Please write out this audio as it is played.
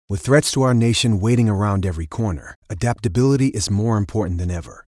With threats to our nation waiting around every corner, adaptability is more important than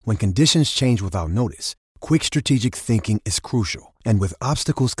ever. When conditions change without notice, quick strategic thinking is crucial. And with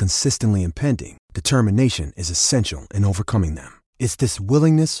obstacles consistently impending, determination is essential in overcoming them. It's this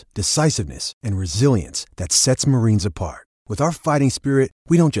willingness, decisiveness, and resilience that sets Marines apart. With our fighting spirit,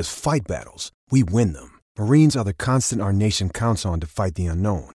 we don't just fight battles, we win them. Marines are the constant our nation counts on to fight the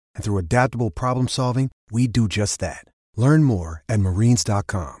unknown. And through adaptable problem solving, we do just that. Learn more at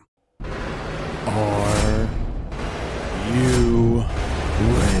marines.com. Are you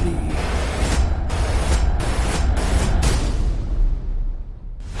ready?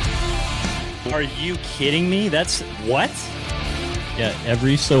 Are you kidding me? That's what? Yeah,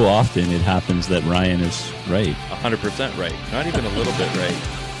 every so often it happens that Ryan is right. 100% right. Not even a little bit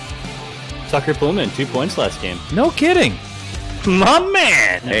right. Tucker Pullman, 2 points last game. No kidding. My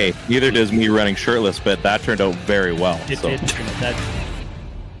man! Hey, neither does me running shirtless, but that turned out very well.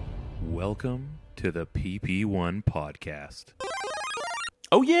 Welcome to the PP1 podcast.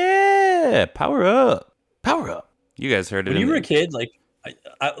 Oh yeah! Power up. Power up. You guys heard it. When you were a kid, like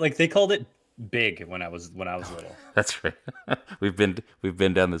they called it big when I was little. That's right. We've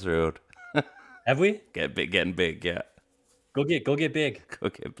been down this road. Have we? Getting big, yeah. Go get big. Go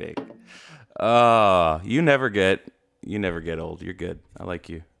get big. You never get old. You're good. I like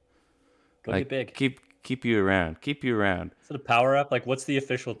you. Go get big. Keep you around. So the power up, like what's the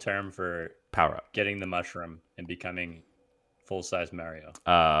official term for power up? Getting the mushroom and becoming full size Mario.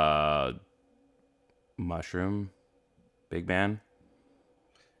 Mushroom, big man.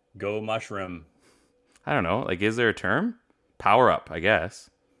 Go mushroom. I don't know. Like, is there a term? Power up, I guess.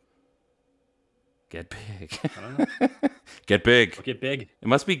 Get big. I don't know. Get big. Go get big. It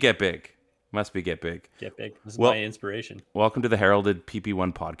must be get big. Get big. Get big. This is my inspiration. Welcome to the heralded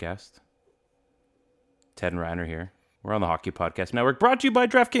PP1 podcast. Ted and Ryan are here. We're on the Hockey Podcast Network, brought to you by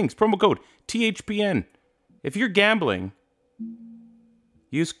DraftKings. Promo code THPN. If you're gambling,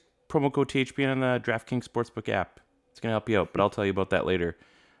 use promo code THPN on the DraftKings Sportsbook app. It's going to help you out, but I'll tell you about that later.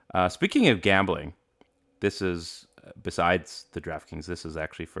 Speaking of gambling, this is, besides the DraftKings, this is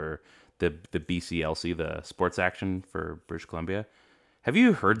actually for the BCLC, the sports action for British Columbia. Have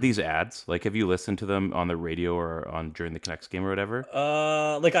you heard these ads? Like, have you listened to them on the radio or during the Canucks game or whatever?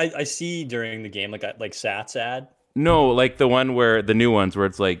 Like I see during the game, like Sats ad. No, like the one where the new ones where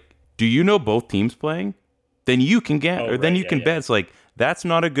it's like, do you know both teams playing? Then you can then you can bet. It's like, that's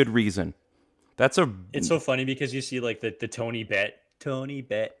not a good reason. It's so funny because you see like the Tony bet,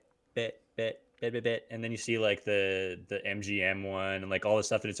 and then you see like the MGM one and like all the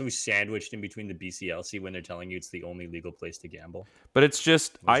stuff, and it's always sandwiched in between the BCLC when they're telling you it's the only legal place to gamble. But it's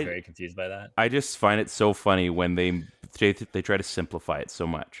just I was very confused by that. I just find it so funny when they try to simplify it so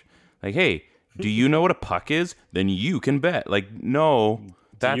much. Like, hey, do you know what a puck is? Then you can bet. Like, no,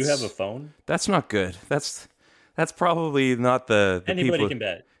 do you have a phone? That's not good. That's probably not the anybody people, can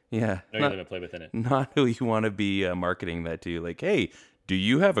bet. Yeah, no, you're going to play within it. Not who you want to be marketing that to. Like, hey, do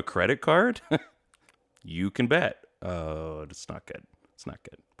you have a credit card? You can bet. Oh, it's not good. It's not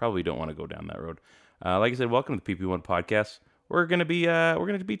good. Probably don't want to go down that road. Like I said, welcome to the PP1 podcast. We're gonna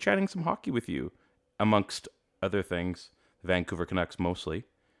be chatting some hockey with you, amongst other things. The Vancouver Canucks mostly.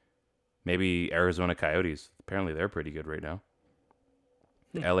 Maybe Arizona Coyotes. Apparently they're pretty good right now.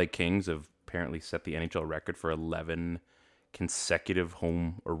 The LA Kings have apparently set the NHL record for 11 consecutive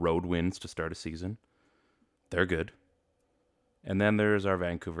home or road wins to start a season. They're good. And then there's our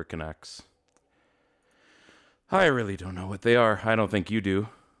Vancouver Canucks. I really don't know what they are. I don't think you do.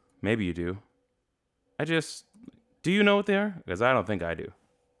 Maybe you do. Do you know what they are? Because I don't think I do.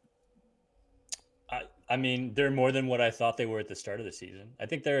 I mean, they're more than what I thought they were at the start of the season. I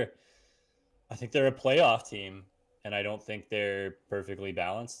think they're a playoff team, and I don't think they're perfectly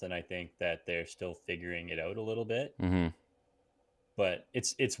balanced, and I think that they're still figuring it out a little bit. Mm-hmm. But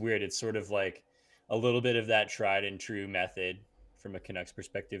it's weird. It's sort of like a little bit of that tried and true method from a Canucks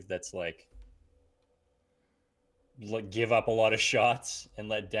perspective that's like give up a lot of shots and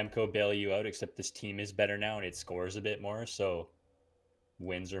let Demko bail you out, except this team is better now and it scores a bit more, so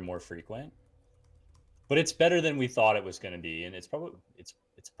wins are more frequent. But it's better than we thought it was going to be, and it's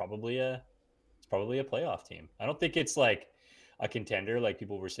probably a playoff team. I don't think it's like a contender like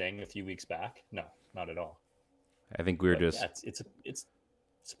people were saying a few weeks back. No, not at all. I think it's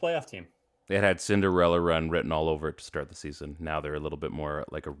a playoff team. It had Cinderella run written all over it to start the season. Now they're a little bit more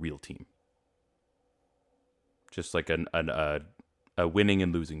like a real team. Just like a winning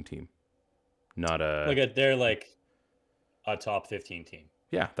and losing team. Not a... They're like a top 15 team.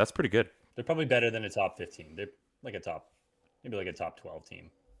 Yeah, that's pretty good. They're probably better than a top 15. They're like maybe like a top 12 team.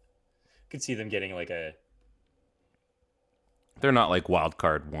 Could see them getting like a They're not like wild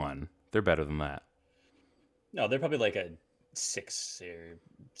card 1. They're better than that. No, they're probably like a 6,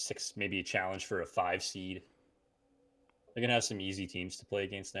 maybe a challenge for a 5 seed. They're gonna have some easy teams to play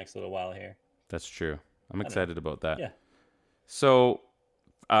against next little while here. That's true. I'm excited about that. Yeah. So,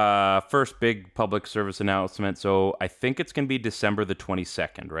 first big public service announcement. So I think it's going to be December the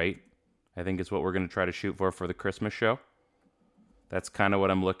 22nd, right? I think it's what we're going to try to shoot for the Christmas show. That's kind of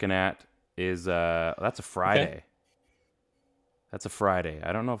what I'm looking at. That's a Friday. Okay. That's a Friday.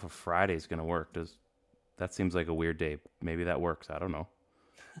 I don't know if a Friday is going to work. That seems like a weird day. Maybe that works. I don't know.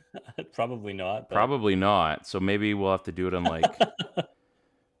 Probably not. But... Probably not. So maybe we'll have to do it on like,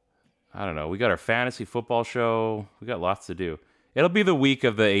 I don't know. We got our fantasy football show. We got lots to do. It'll be the week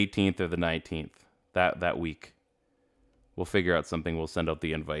of the 18th or the 19th. That week. We'll figure out something. We'll send out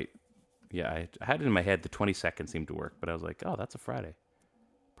the invite. Yeah, I had it in my head. The 22nd seemed to work, but I was like, oh, that's a Friday.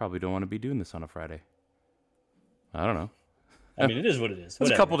 Probably don't want to be doing this on a Friday. I don't know. I mean, it is what it is. It's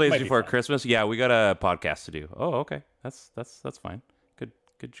a couple days before Christmas. Yeah, we got a podcast to do. Oh, okay. That's fine. Good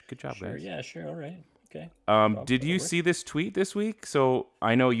job, sure, guys. Yeah, sure. All right. Okay. Did you see this tweet this week? So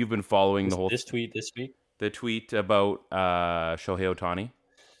I know you've been following the whole this tweet this week. The tweet about Shohei Ohtani.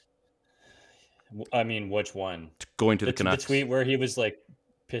 I mean, which one? Going to the Canucks. The tweet where he was like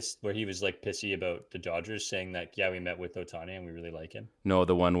pissy about the Dodgers, saying that we met with Ohtani and we really like him. No,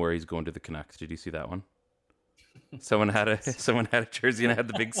 the one where he's going to the Canucks. Did you see that one? Someone had a jersey and it had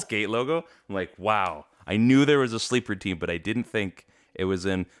the big skate logo. I'm like, wow. I knew there was a sleeper team, but I didn't think it was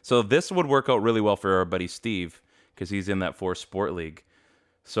in. So this would work out really well for our buddy Steve because he's in that 4 sport league.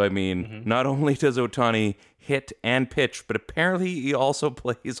 So I mean, not only does Ohtani hit and pitch, but apparently he also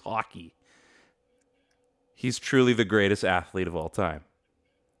plays hockey. He's truly the greatest athlete of all time.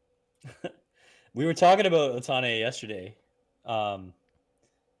 We were talking about Ohtani yesterday.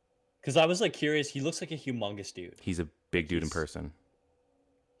 Because I was like curious. He looks like a humongous dude. He's a big dude in person.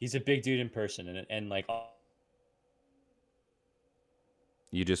 He's a big dude in person, and like.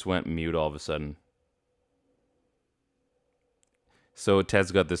 You just went mute all of a sudden. So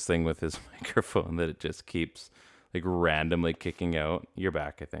Ted's got this thing with his microphone that it just keeps like randomly kicking out. You're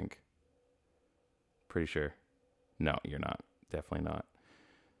back, I think. Pretty sure. No, you're not. Definitely not.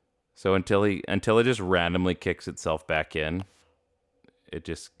 So until it just randomly kicks itself back in, it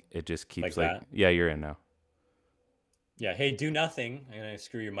just keeps like yeah, you're in now. Yeah, hey, do nothing. I'm gonna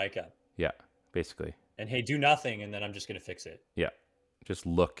screw your mic up. Yeah, basically. And hey, do nothing, and then I'm just gonna fix it. Yeah. Just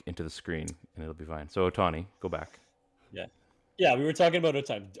look into the screen and it'll be fine. So Ohtani, go back. Yeah. Yeah, we were talking about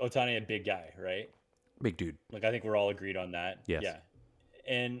Ohtani. Ohtani, a big guy, right? Big dude. Like I think we're all agreed on that. Yes. Yeah.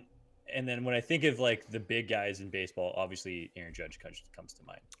 And then when I think of like the big guys in baseball, obviously Aaron Judge comes to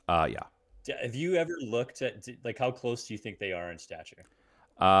mind. Yeah. Have you ever looked at like how close do you think they are in stature?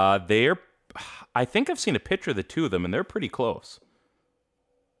 I think I've seen a picture of the two of them and they're pretty close.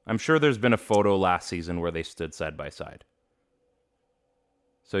 I'm sure there's been a photo last season where they stood side by side.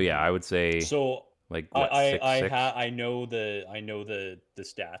 So yeah, I would say so. Like what, I know the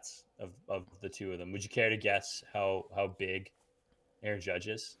stats of the two of them. Would you care to guess how big Aaron Judge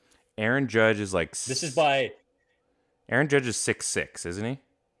is? Aaron Judge is like this is by Aaron Judge is 6'6", isn't he?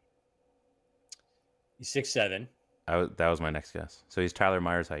 He's 6'7". That was my next guess. So he's Tyler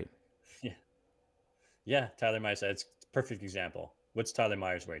Myers' height. Yeah, Tyler Myers. That's a perfect example. What's Tyler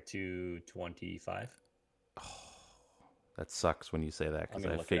Myers weigh? 225. Oh, that sucks when you say that because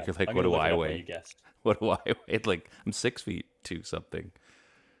I figure like, what do I weigh? What do I weigh? Like I'm 6'2" something.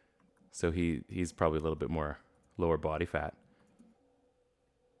 So he's probably a little bit more lower body fat.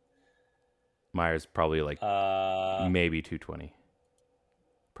 Myers probably like maybe 220.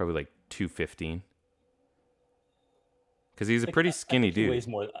 Probably like 215. Because he's a pretty skinny dude. He weighs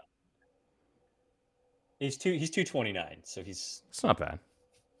more. He's 229, so it's not bad.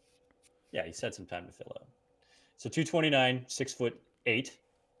 Yeah, he's had some time to fill out. So 229, 6'8".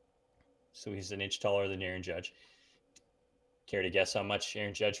 So he's an inch taller than Aaron Judge. Care to guess how much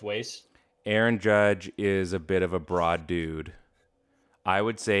Aaron Judge weighs? Aaron Judge is a bit of a broad dude. I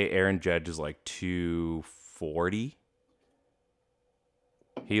would say Aaron Judge is like 240.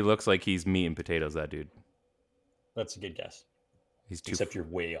 He looks like he's meat and potatoes, that dude. That's a good guess. Except you're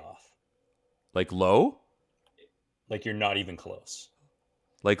way off. Like low? Like you're not even close.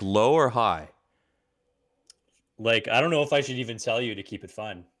 Like low or high? Like, I don't know if I should even tell you to keep it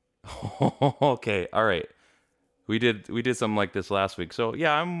fun. Okay, all right. We did something like this last week. So,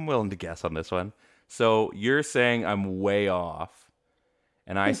 yeah, I'm willing to guess on this one. So, you're saying I'm way off.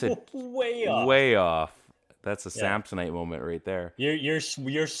 And I said way off. Way off. That's a Samsonite moment right there. You're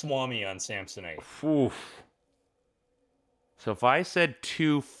Swami on Samsonite. Oof. So, if I said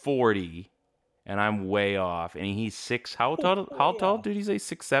 240 and I'm way off. And he's 6. How tall? How tall did he say?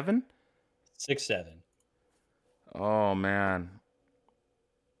 6'7"? 6'7". Oh man.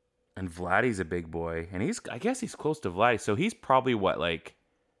 And Vladdy's a big boy, and I guess he's close to Vladdy. So he's probably what, like?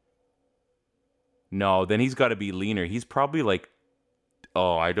 No, then he's got to be leaner. He's probably like,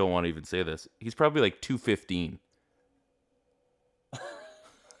 oh, I don't want to even say this. He's probably like 215.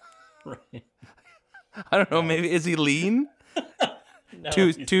 Right. I don't know. Maybe is he lean? No,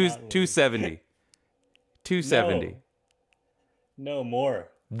 270. 270. No more.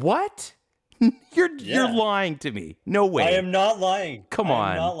 What? You're lying to me. No way. I am not lying. Come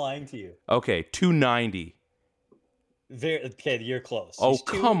on. I'm not lying to you. Okay, 290. Okay, you're close. Oh, He's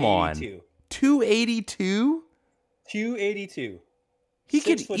come on. 282? 282. He 6'7",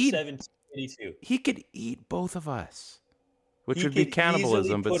 could eat 282. He could eat both of us. Which would be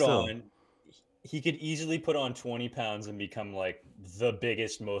cannibalism, but still. He could easily put on 20 pounds and become like the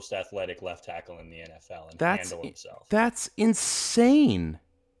biggest, most athletic left tackle in the NFL and handle himself. That's insane.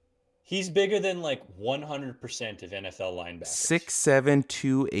 He's bigger than like 100% of NFL linebackers. 6'7",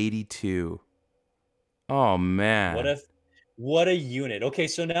 282. Oh man. What a unit. Okay,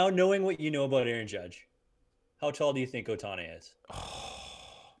 so now knowing what you know about Aaron Judge, how tall do you think Ohtani is?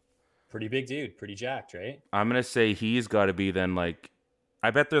 Pretty big dude, pretty jacked, right? I'm gonna say he's got to be then like,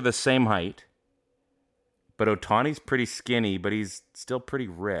 I bet they're the same height. But Ohtani's pretty skinny, but he's still pretty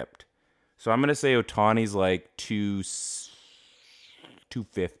ripped. So I'm gonna say Ohtani's like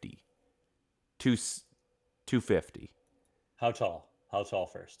 250. 250. How tall? How tall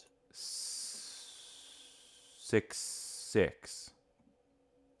first? 6'6".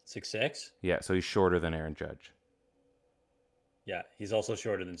 6'6"? Yeah, so he's shorter than Aaron Judge. Yeah, he's also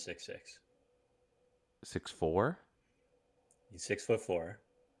shorter than 6'6". 6'4"? He's 6'4".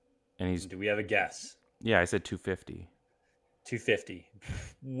 And he's. Do we have a guess? Yeah, I said 250. 250.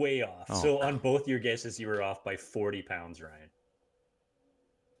 Way off. Oh, so on both your guesses, you were off by 40 pounds, Ryan.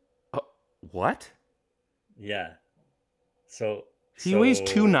 Oh, what? Yeah. So he weighs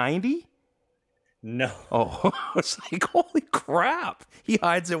 290? No. Oh, it's like, holy crap. He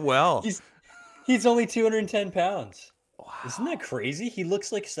hides it well. He's only 210 pounds. Wow. Isn't that crazy? He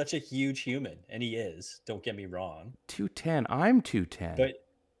looks like such a huge human, and he is. Don't get me wrong. 210. I'm 210. But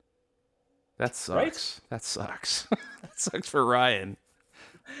that sucks. Right? That sucks. That sucks for Ryan.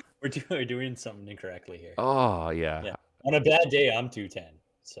 We're doing something incorrectly here. Oh, yeah. On a bad day, I'm 210.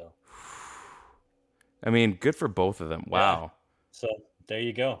 So. I mean, good for both of them. Wow. Yeah. So there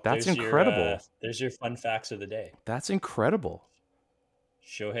you go. That's incredible. There's your fun facts of the day. That's incredible.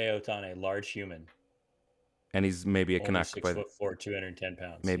 Shohei Ohtani, large human. And he's maybe a Only Canuck. 6'4", 210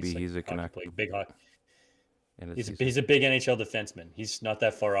 pounds. Maybe he's a Canuck. Big hockey. He's a big NHL defenseman. He's not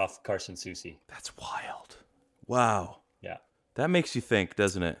that far off Carson Soucy. That's wild. Wow. Yeah. That makes you think,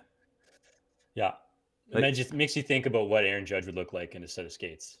 doesn't it? Yeah. Like, it just makes you think about what Aaron Judge would look like in a set of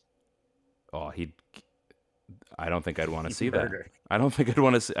skates. Oh, I don't think I'd want to see that. I don't think I'd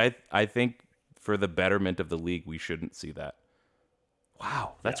want to see. I think for the betterment of the league, we shouldn't see that.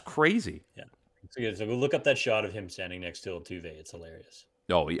 Wow, that's crazy. Yeah. So go look up that shot of him standing next to Altuve. It's hilarious.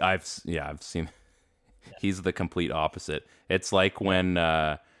 Oh, I've seen. Yeah. He's the complete opposite. It's like when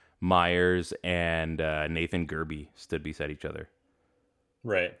Myers and Nathan Gerbe stood beside each other.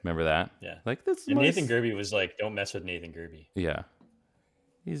 Right. Remember that? Yeah. Like this. And Nathan Gerbe was like, "Don't mess with Nathan Gerbe." Yeah.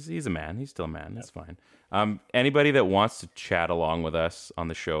 He's a man. He's still a man. That's fine. Anybody that wants to chat along with us on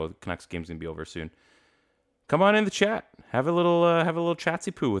the show, the Canucks game's gonna be over soon. Come on in the chat. Have a little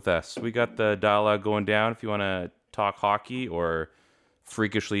chatsy poo with us. We got the dialogue going down. If you want to talk hockey or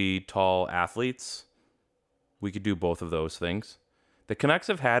freakishly tall athletes, we could do both of those things. The Canucks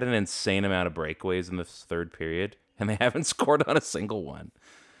have had an insane amount of breakaways in this third period, and they haven't scored on a single one.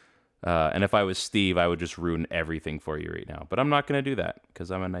 And if I was Steve, I would just ruin everything for you right now. But I'm not going to do that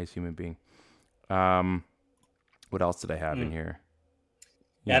because I'm a nice human being. What else did I have in here?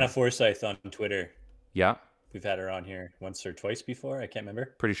 Anna Forsyth on Twitter. Yeah. We've had her on here once or twice before. I can't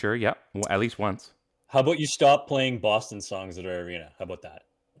remember. Pretty sure. Yeah. Well, at least once. How about you stop playing Boston songs at our arena? How about that?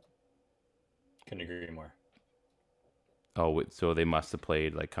 Couldn't agree more. Oh, so they must have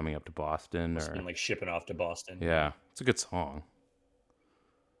played like coming up to Boston Must have been like shipping off to Boston. Yeah. It's a good song.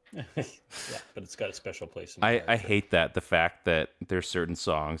 Yeah, but it's got a special place in my heart. I hate that. The fact that there's certain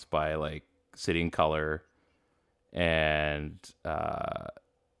songs by like City and Color and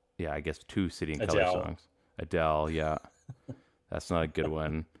I guess 2 City and Color songs. Adele, yeah. That's not a good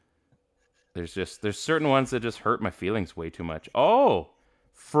one. There's certain ones that just hurt my feelings way too much. Oh,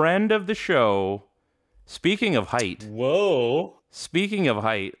 friend of the show. Speaking of height. Whoa. Speaking of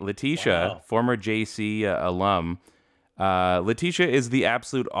height, Letitia, former JC alum, Letitia is the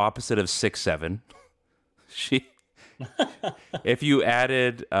absolute opposite of 6'7". She, if you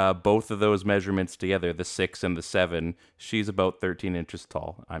added both of those measurements together, the 6 and the 7, she's about 13 inches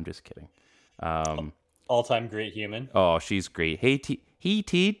tall. I'm just kidding. All-time great human. Oh, she's great. Hey,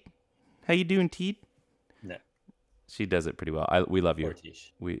 Teed. How you doing, Teed? No. She does it pretty well. We love you. Poor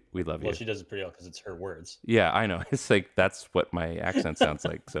Tish. We love you. Well, she does it pretty well because it's her words. Yeah, I know. It's like that's what my accent sounds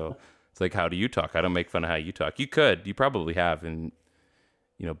like. So it's like, how do you talk? I don't make fun of how you talk. You could. You probably have in,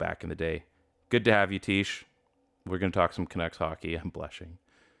 back in the day. Good to have you, Tish. We're gonna talk some Canucks hockey. I'm blushing.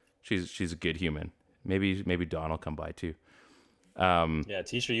 She's a good human. Maybe Don will come by too. Yeah,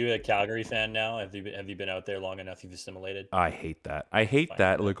 Tish, are you a Calgary fan now? Have you been out there long enough? You've assimilated? I hate that. I hate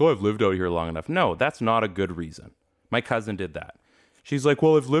that. Like, I've lived out here long enough. No, that's not a good reason. My cousin did that. She's like,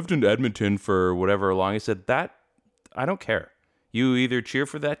 well, I've lived in Edmonton for whatever long. I said, that, I don't care. You either cheer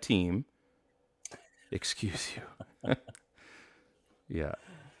for that team. Excuse you. Yeah.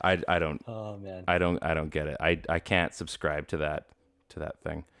 I don't. Oh man. I don't get it. I can't subscribe to that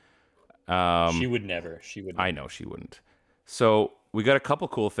thing. She would never. I know she wouldn't. So we got a couple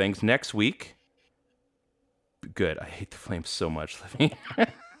cool things next week. Good. I hate the Flames so much, Livy.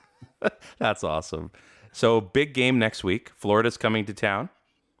 That's awesome. So big game next week. Florida's coming to town.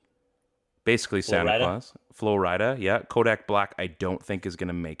 Basically Santa Claus. Florida, yeah. Kodak Black, I don't think is going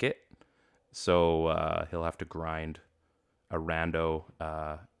to make it. So he'll have to grind a rando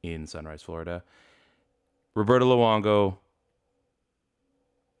in Sunrise, Florida. Roberto Luongo,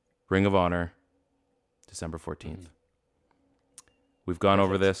 Ring of Honor, December 14th. Mm-hmm. We've gone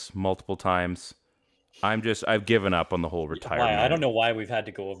over this multiple times. I've given up on the whole retirement. I don't know why we've had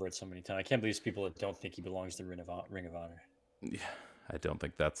to go over it so many times. I can't believe people that don't think he belongs to the Ring of Honor. Yeah, I don't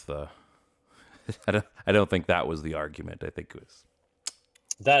think that's the. I don't think that was the argument. I think it was.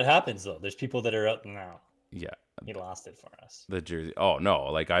 That happens though. There's people that are up now. Yeah, he lost it for us. The jersey. Oh no,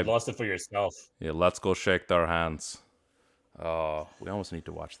 like I lost it for yourself. Yeah, let's go shake their hands. Oh, we almost need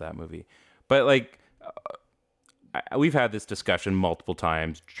to watch that movie. But like. We've had this discussion multiple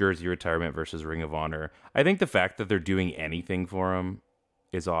times, jersey retirement versus Ring of Honor. I think the fact that they're doing anything for him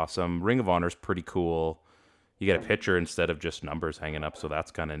is awesome. Ring of Honor is pretty cool. You get a picture instead of just numbers hanging up, so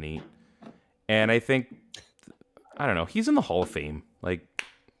that's kind of neat. And I think, I don't know, he's in the Hall of Fame. Like,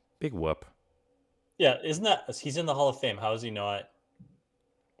 big whoop. Yeah, he's in the Hall of Fame. How is he not?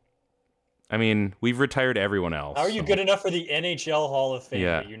 I mean, we've retired everyone else. How are you good enough for the NHL Hall of Fame?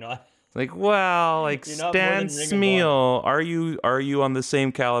 Yeah. You're not... Like, well, like Stan Smeel, are you on the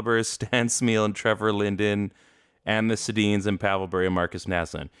same caliber as Stan Smeel and Trevor Linden and the Sedins and Pavel Bure and Marcus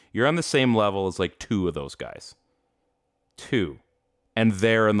Naslund? You're on the same level as like two of those guys. Two. And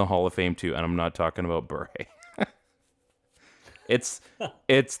they're in the Hall of Fame too. And I'm not talking about Bure. It's the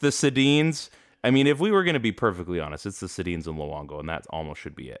Sedins. I mean, if we were going to be perfectly honest, it's the Sedins and Luongo, and that almost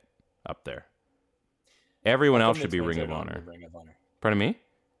should be it up there. Everyone else should be Ring of Honor. Pardon me?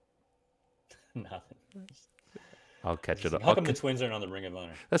 Nothing. I'll catch it up. How come the Twins aren't on the Ring of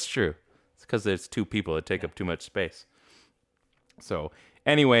Honor? That's true. It's because there's two people that take up too much space. So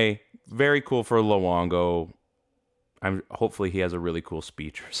anyway, very cool for Luongo. Hopefully he has a really cool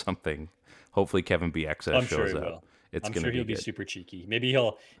speech or something. Hopefully Kevin BXS shows up. Will. I'm sure he'll be super cheeky. Maybe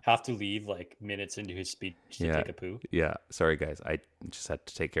he'll have to leave like minutes into his speech to take a poo. Yeah. Sorry guys, I just had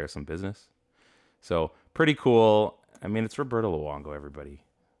to take care of some business. So pretty cool. I mean, it's Roberto Luongo, everybody.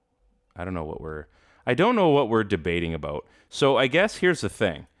 I don't know what we're debating about. So I guess here's the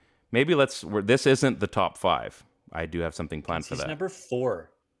thing. Maybe this isn't the top 5. I do have something planned for that. He's number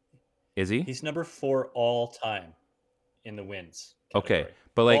 4. Is he? He's number 4 all time in the wins category. Okay,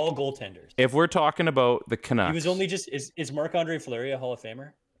 but like all goaltenders. If we're talking about the Canucks, he was only just is Marc-Andre Fleury a Hall of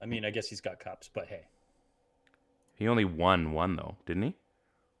Famer? I mean, I guess he's got cups, but hey, he only won one though, didn't he?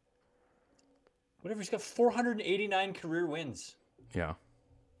 Whatever. He's got 489 career wins. Yeah.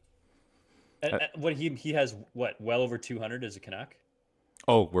 What he has well over 200 as a Canuck.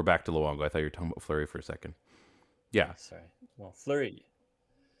 Oh, we're back to Luongo. I thought you were talking about Fleury for a second. Yeah. Sorry. Well, Fleury.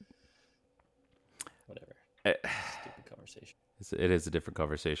 Whatever. Stupid conversation. It is a different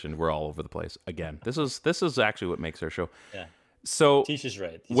conversation. We're all over the place again. This is actually what makes our show. Yeah. So Tish is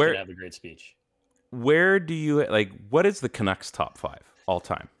right. He's gonna have a great speech. Where do you what is the Canucks top 5 all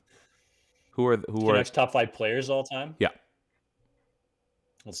time? Who Canucks top 5 players all time? Yeah.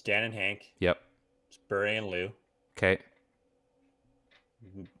 Well, it's Dan and Hank. Yep. It's Bure and Lou. Okay.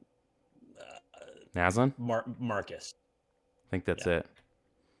 Naslund? Marcus. I think that's it.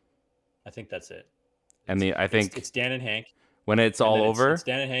 I think that's it. And I think it's Dan and Hank. When it's all over, it's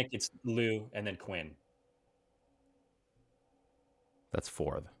Dan and Hank. It's Lou and then Quinn. That's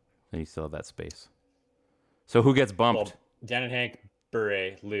 4th. Then you still have that space. So who gets bumped? Well, Dan and Hank,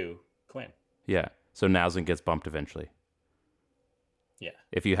 Bure, Lou, Quinn. Yeah. So Naslund gets bumped eventually. Yeah.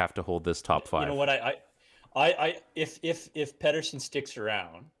 If you have to hold this top 5. You know what? If Pedersen sticks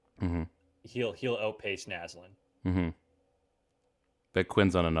around, Mm-hmm. he'll outpace Naslund. Mm-hmm. But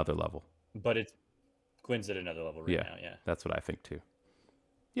Quinn's on another level. But Quinn's at another level right now. Yeah. That's what I think too.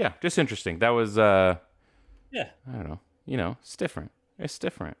 Yeah, just interesting. That was Yeah. I don't know. You know, it's different. It's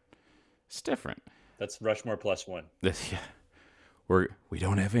different. It's different. That's Rushmore +1. We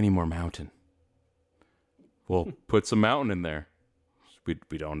don't have any more mountain. We'll put some mountain in there.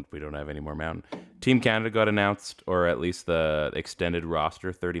 We don't have any more mountain. Team Canada got announced, or at least the extended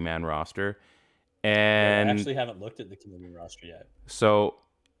roster, 30-man roster. And I actually haven't looked at the Canadian roster yet. So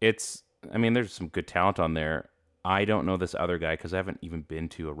there's some good talent on there. I don't know this other guy because I haven't even been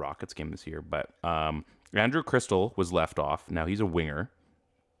to a Rockets game this year. But Andrew Crystal was left off. Now he's a winger.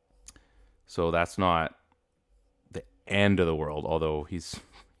 So that's not the end of the world, although he's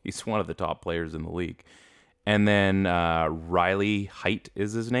one of the top players in the league. And then Riley Height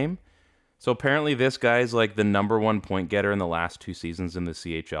is his name. So apparently this guy's like the number 1 point getter in the last 2 seasons in the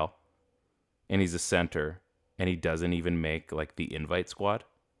CHL. And he's a center. And he doesn't even make like the invite squad.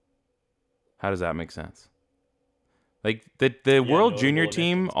 How does that make sense? Like the World Junior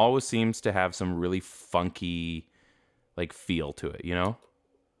team always seems to have some really funky like feel to it, you know?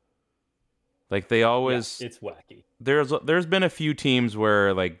 Like they always it's wacky. There's been a few teams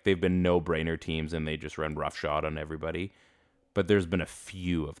where like they've been no-brainer teams and they just run roughshod on everybody. But there's been a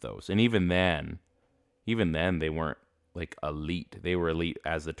few of those. And even then they weren't like elite. They were elite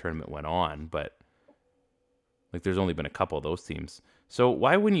as the tournament went on, but like there's only been a couple of those teams. So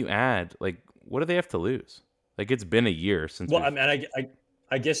why wouldn't you add, like, what do they have to lose? Like it's been a year since. Well, I mean,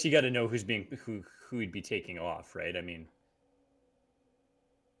 I guess you got to know who he'd be taking off, right? I mean,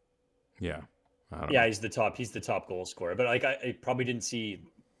 yeah, he's the top goal scorer. But like I probably didn't see,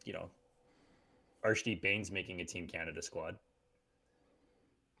 Archdeep Baines making a Team Canada squad.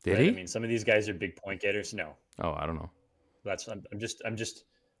 Did he? I mean, some of these guys are big point getters. No. Oh, I don't know.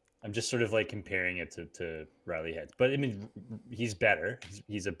 I'm just sort of like comparing it to Riley Head. But I mean, he's better.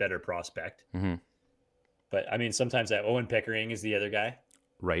 He's a better prospect. Mm-hmm. But I mean, sometimes Owen Pickering is the other guy.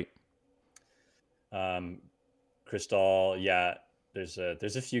 Right. Crystal, yeah. There's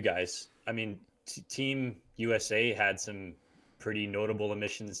a few guys. I mean, Team USA had some pretty notable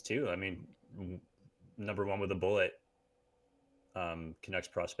omissions too. I mean, number 1 with a bullet, Canucks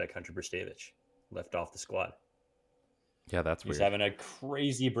prospect Hunter Brzustevich left off the squad. Yeah, that's weird. He's having a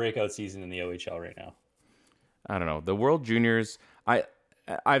crazy breakout season in the OHL right now. I don't know. The World Juniors,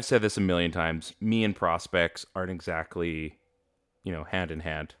 I've said this a million times. Me and prospects aren't exactly, hand in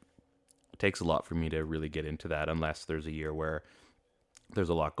hand. It takes a lot for me to really get into that unless there's a year where there's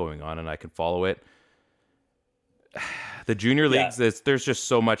a lot going on and I can follow it. The junior leagues, there's just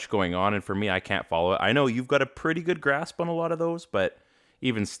so much going on, and for me, I can't follow it. I know you've got a pretty good grasp on a lot of those, but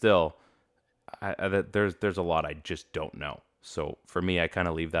even still, there's a lot I just don't know. So for me, I kind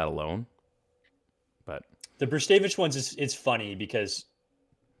of leave that alone. But the Brzustevich ones it's funny because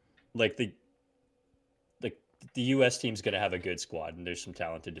like the US team's going to have a good squad, and there's some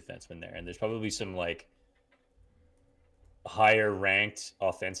talented defensemen there, and there's probably some like higher ranked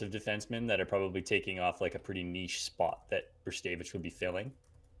offensive defensemen that are probably taking off like a pretty niche spot that Brzustevich would be filling.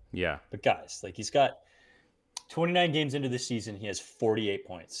 Yeah. But guys, like he's got 29 games into the season, he has 48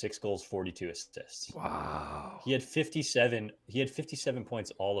 points, 6 goals, 42 assists. Wow. He had 57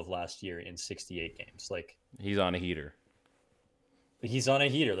 points all of last year in 68 games. Like he's on a heater. He's on a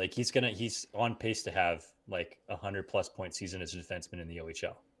heater. Like he's on pace to have like 100+ point season as a defenseman in the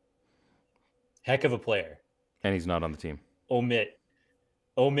OHL. Heck of a player. And he's not on the team.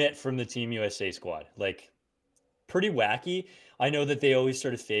 Omit from the Team USA squad. Like pretty wacky. I know that they always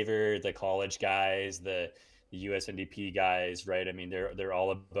sort of favor the college guys, the USNDP guys, right? I mean, they're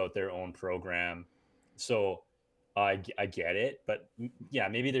all about their own program. So I get it, but yeah,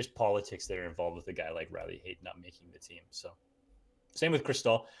 maybe there's politics that are involved with a guy like Riley Haight not making the team. So same with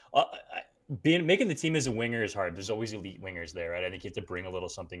Crystal. Making the team as a winger is hard. There's always elite wingers there, right? I think you have to bring a little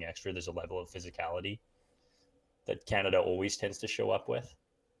something extra. There's a level of physicality that Canada always tends to show up with.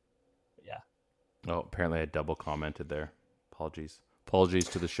 But yeah. Oh, apparently I double commented there. Apologies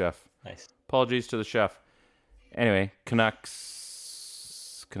to the chef. Nice. Apologies to the chef. Anyway,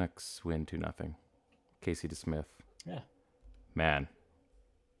 Canucks win 2-0. Casey DeSmith. Yeah. Man.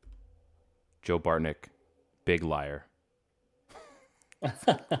 Joe Bartnick, big liar.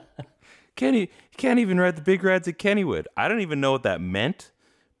 He can't even ride the big rides at Kennywood. I don't even know what that meant.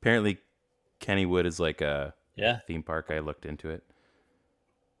 Apparently, Kennywood is like a theme park. I looked into it.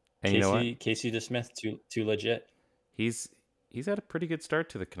 And you know what? Casey DeSmith, too legit. He's had a pretty good start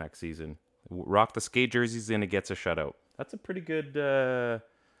to the Canucks season. Rock the skate jerseys in and gets a shutout. That's a pretty good.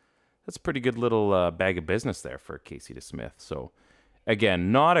 That's a pretty good little bag of business there for Casey DeSmith. So,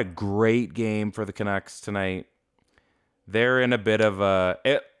 again, not a great game for the Canucks tonight. They're in a bit of a.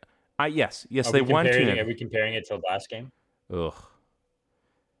 Yes, they won 2-0. Are we comparing it to the last game? Ugh.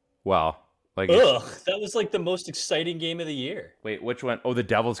 Well, like. Ugh, that was like the most exciting game of the year. Wait, which one? Oh, the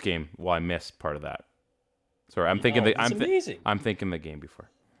Devils game. Well, I missed part of that. Sorry, I'm thinking amazing. I'm thinking the game before.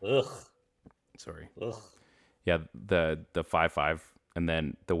 Ugh. Sorry. Ugh. Yeah, the 5-5, and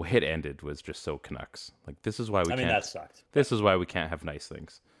then the way it ended was just so Canucks. Like, this is why we can't. that sucked. This is why we can't have nice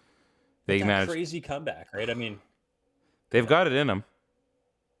things. They managed crazy comeback, right? I mean, they've got it in them.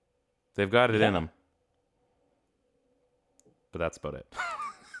 They've got it in them. But that's about it.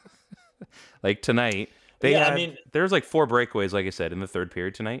 Like tonight, there was like 4 breakaways, like I said, in the third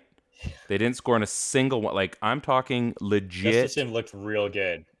period tonight. They didn't score in a single one. Like, I'm talking legit. Gustafson looked real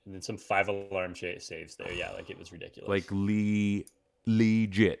good. And then some 5-alarm saves there. Yeah, like it was ridiculous. Like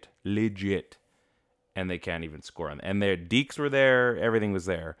legit. And they can't even score on. And their Deeks were there. Everything was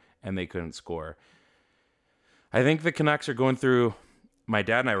there. And they couldn't score. I think the Canucks are going through. My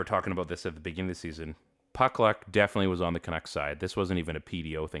dad and I were talking about this at the beginning of the season. Puck luck definitely was on the Canucks side. This wasn't even a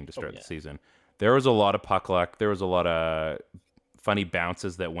PDO thing to start the season. There was a lot of puck luck. There was a lot of funny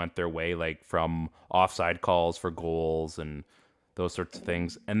bounces that went their way, like from offside calls for goals and those sorts of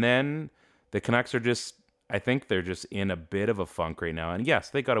things. And then the Canucks are just, I think they're just in a bit of a funk right now. And yes,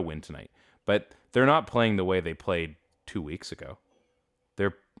 they got to win tonight, but they're not playing the way they played 2 weeks ago.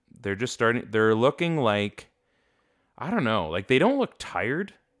 They're just starting. They're looking like, I don't know, like they don't look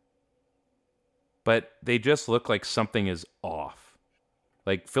tired, but they just look like something is off.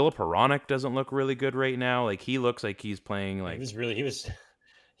 Like Philip Hronek doesn't look really good right now. Like he looks like he's playing like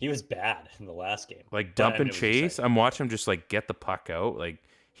he was bad in the last game. Like dump and chase. I'm watching him just like get the puck out. Like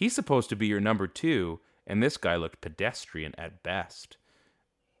he's supposed to be your number 2, and this guy looked pedestrian at best.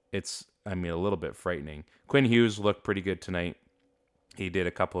 It's, I mean, a little bit frightening. Quinn Hughes looked pretty good tonight. He did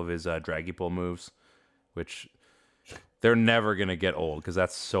a couple of his draggy pull moves, which they're never gonna get old because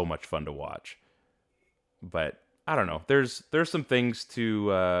that's so much fun to watch. But I don't know. There's some things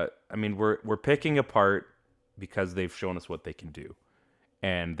to. I mean, we're picking apart because they've shown us what they can do,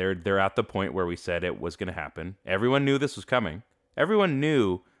 and they're at the point where we said it was going to happen. Everyone knew this was coming. Everyone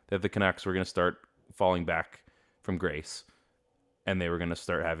knew that the Canucks were going to start falling back from grace, and they were going to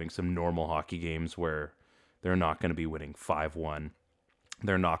start having some normal hockey games where they're not going to be winning 5-1.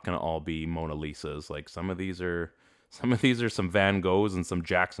 They're not going to all be Mona Lisas. Like some of these are some Van Goghs and some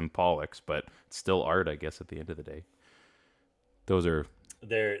Jackson Pollocks, but it's still art, I guess, at the end of the day. They're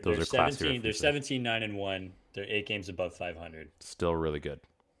 17. They're 17-9-1. They're 8 games above 500. Still really good.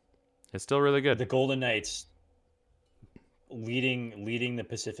 It's still really good. The Golden Knights, leading the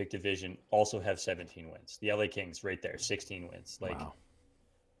Pacific Division, also have 17 wins. The LA Kings, right there, 16 wins. Like, wow.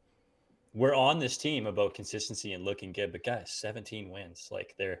 We're on this team about consistency and looking good, but guys, 17 wins.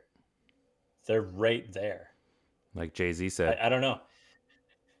 Like they're right there. Like Jay-Z said. I don't know.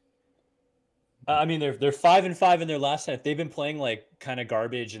 I mean, they're 5-5 in their last 10. If they've been playing like kind of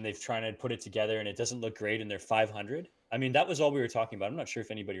garbage and they've tried to put it together and it doesn't look great and they're 500. I mean, that was all we were talking about. I'm not sure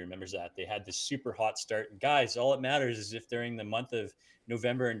if anybody remembers that. They had this super hot start. And guys, all it matters is if during the month of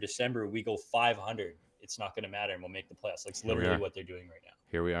November and December we go 500, it's not going to matter and we'll make the playoffs. Like, it's literally what they're doing right now.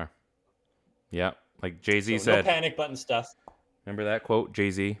 Here we are. Yeah, like Jay-Z said. No panic button stuff. Remember that quote,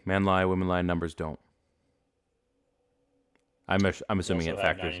 Jay-Z? Men lie, women lie, numbers don't. I'm assuming it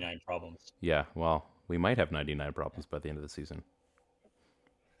factors. 99 problems. Yeah, well, we might have 99 problems by the end of the season.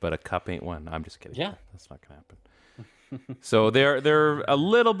 But a cup ain't one. I'm just kidding. Yeah. That's not going to happen. So they're a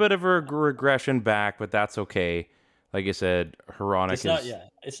little bit of a regression back, but that's okay. Like I said, Hronek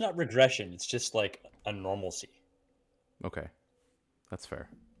it's not regression. It's just like a normalcy. Okay. That's fair.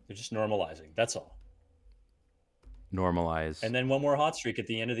 They're just normalizing. That's all. Normalize. And then one more hot streak at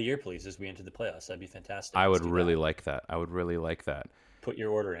the end of the year, please, as we enter the playoffs. That'd be fantastic. I would really like that. I would really like that. Put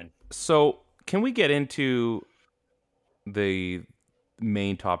your order in. So, can we get into the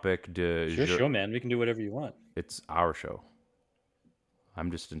main topic? Your show, man. We can do whatever you want. It's our show.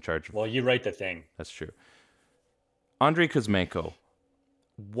 I'm just in charge of. Well, you write the thing. That's true. Andrei Kuzmenko.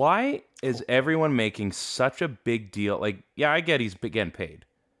 Why is everyone making such a big deal? Like, yeah, I get he's getting paid.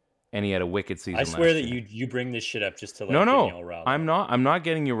 And he had a wicked season. I swear that year. you bring this shit up just to like no. get me all riled up. I'm not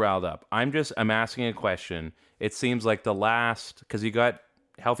getting you riled up. I'm asking a question. It seems like because he got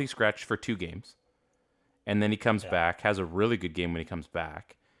healthy scratch for 2 games, and then he comes back, has a really good game when he comes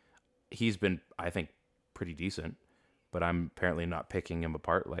back. He's been, I think, pretty decent, but I'm apparently not picking him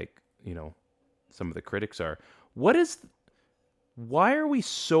apart like, some of the critics are. Why are we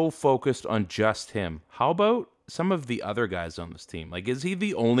so focused on just him? How about some of the other guys on this team? Like, is he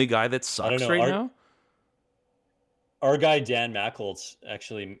the only guy that I don't sucks know. right now? Our guy Dan Mackholtz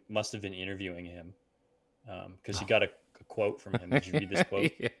actually must have been interviewing him because he got a quote from him. Did you read this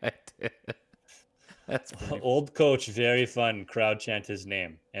quote? Yeah, I did. That's pretty Old coach, very fun. Crowd chant his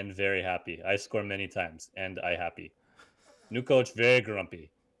name and very happy. I score many times and I happy. New coach, very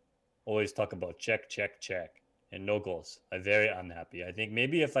grumpy. Always talk about check, check, check, and no goals. I very unhappy. I think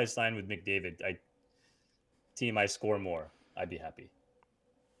maybe if I sign with McDavid, I score more, I'd be happy.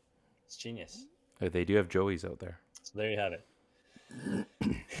 It's genius. They do have Joey's out there. So there you have it.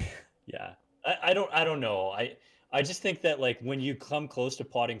 Yeah, I don't know. I just think that like when you come close to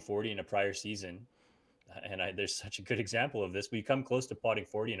potting 40 in a prior season, and there's such a good example of this. We come close to potting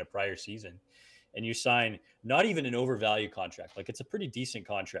 40 in a prior season, and you sign not even an overvalued contract. Like it's a pretty decent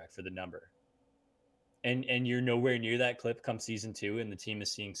contract for the number. And you're nowhere near that clip come season 2, and the team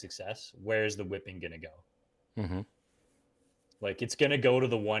is seeing success. Where's the whipping gonna go? Mm-hmm. Like it's gonna go to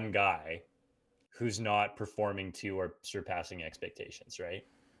the one guy who's not performing to or surpassing expectations, right?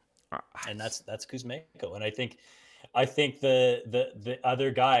 And that's Kuzmenko. And I think the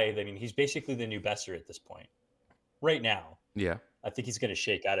other guy, I mean, he's basically the new Besser at this point. Right now. Yeah. I think he's gonna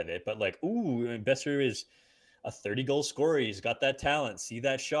shake out of it. But like, Besser is a 30-goal scorer. He's got that talent. See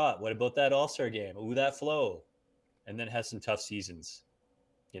that shot. What about that All-Star game? That flow. And then has some tough seasons.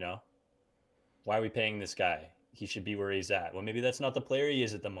 Why are we paying this guy? He should be where he's at. Well, maybe that's not the player he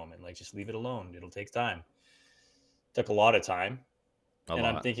is at the moment. Like, just leave it alone. It'll take time. Took a lot of time.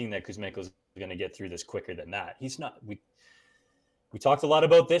 I'm thinking that Kuzmenko's going to get through this quicker than that. He's not. We talked a lot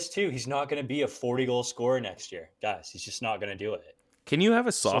about this too. He's not going to be a 40-goal scorer next year. Guys, he's just not going to do it. Can you have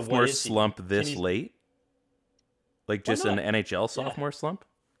a sophomore slump this late? Like just an NHL sophomore slump?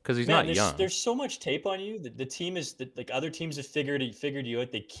 Because he's not young. There's so much tape on you. The team is like other teams have figured you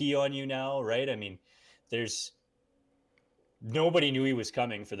out. They key on you now, right? I mean, nobody knew he was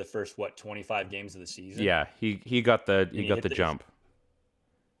coming for the first 25 games of the season. Yeah, he got the jump.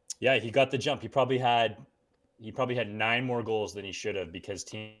 Yeah, he got the jump. He probably had 9 more goals than he should have because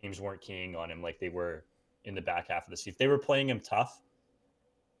teams weren't keying on him like they were in the back half of the season. If they were playing him tough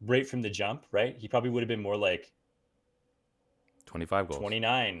right from the jump, right? He probably would have been more like 25 goals,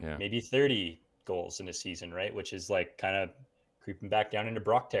 29, maybe 30 goals in a season, right? Which is like kind of creeping back down into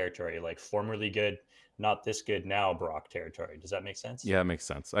Brock territory, like formerly good, not this good now Brock territory. Does that make sense? Yeah, it makes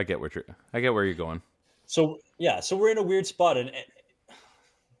sense. I get where you're going. So we're in a weird spot, and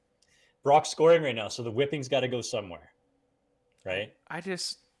Brock's scoring right now, so the whipping's got to go somewhere, right?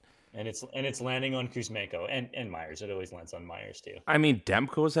 And it's landing on Kuzmenko and Myers. It always lands on Myers too. I mean,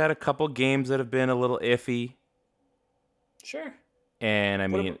 Demko's had a couple games that have been a little iffy. Sure.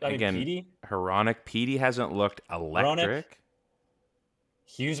 And Petey? Petey hasn't looked electric.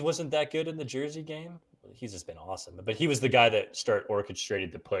 Hughes wasn't that good in the Jersey game. He's just been awesome. But he was the guy that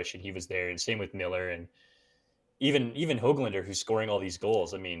orchestrated the push, and he was there. And same with Miller and even Höglander, who's scoring all these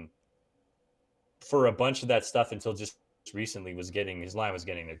goals. I mean, for a bunch of that stuff until just recently his line was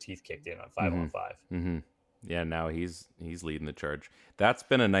getting their teeth kicked in on 5-on-5. Mm-hmm. Yeah, now he's leading the charge. That's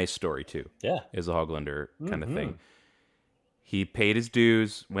been a nice story too. Yeah, is a Höglander kind of thing. He paid his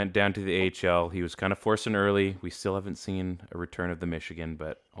dues, went down to the AHL. He was kind of forcing early. We still haven't seen a return of the Michigan,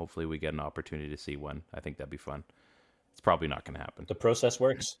 but hopefully we get an opportunity to see one. I think that'd be fun. It's probably not going to happen. The process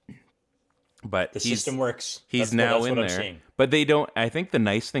works. But the system works. He's now in there. But they don't. I think the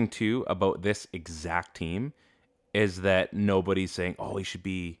nice thing too about this exact team is that nobody's saying, "Oh, he should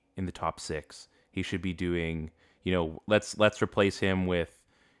be in the top 6. He should be doing, let's replace him with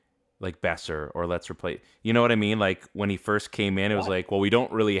like Besser, or let's replace." You know what I mean? Like when he first came in, it was like, well, we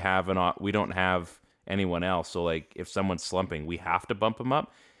don't have anyone else. So like if someone's slumping, we have to bump him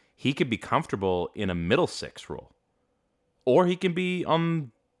up. He could be comfortable in a middle 6 role, or he can be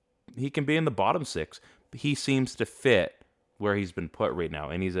in the bottom 6. He seems to fit where he's been put right now,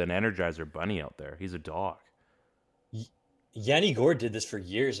 and he's an Energizer bunny out there. He's a dog. Yanni Gourde did this for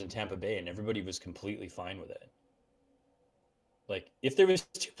years in Tampa Bay, and everybody was completely fine with it. Like, if there was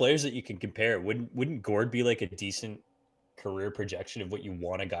 2 players that you can compare, wouldn't Gourde be like a decent career projection of what you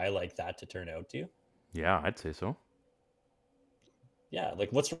want a guy like that to turn out to? Yeah, I'd say so. Yeah,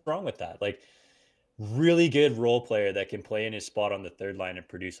 like what's wrong with that? Like, really good role player that can play in his spot on the third line and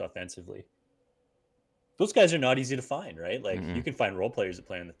produce offensively. Those guys are not easy to find, right? Like, you can find role players that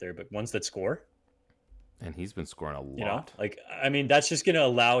play on the third, but ones that score. And he's been scoring a lot. That's just going to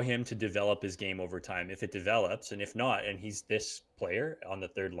allow him to develop his game over time. If it develops, and if not, and he's this player on the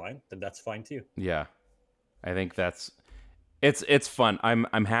third line, then that's fine too. Yeah. I think that's It's fun.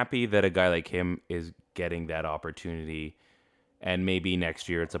 I'm happy that a guy like him is getting that opportunity, and maybe next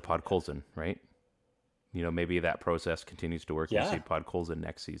year it's a Podkolzin, right? You know, maybe that process continues to work and you Yeah. see Podkolzin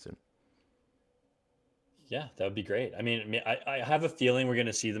next season. Yeah, that would be great. I mean, I have a feeling we're going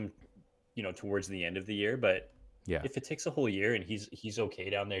to see them, towards the end of the year. But Yeah. if it takes a whole year and he's okay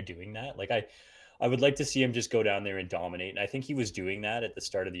down there doing that, like I would like to see him just go down there and dominate. And I think he was doing that at the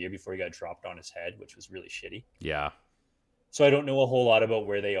start of the year before he got dropped on his head, which was really shitty. Yeah. So I don't know a whole lot about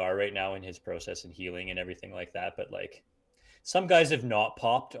where they are right now in his process and healing and everything like that. But like some guys have not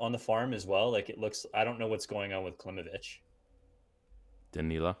popped on the farm as well. Like I don't know what's going on with Klimovich.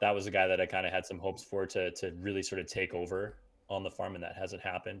 Danila. That was a guy that I kind of had some hopes for to really sort of take over on the farm, and that hasn't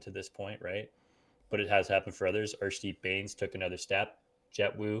happened to this point, right? But it has happened for others. Arshdeep Baines took another step.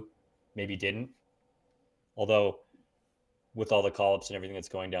 Jet Wu maybe didn't. Although with all the call-ups and everything that's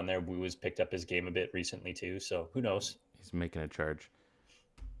going down there, Wu has picked up his game a bit recently too. So who knows? He's making a charge.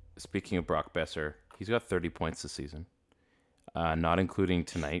 Speaking of Brock Besser, he's got 30 points this season, not including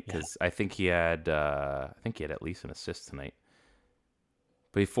tonight because I think he had at least an assist tonight.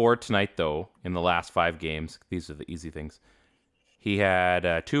 Before tonight, though, in the last 5 games, these are the easy things. He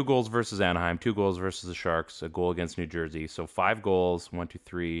had 2 goals versus Anaheim, 2 goals versus the Sharks, a goal against New Jersey. So 5 goals, 1, 2,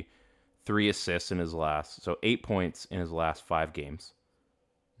 3, 3 assists in his last. So 8 points in his last 5 games.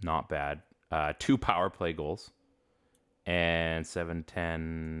 Not bad. 2 power play goals. And 7,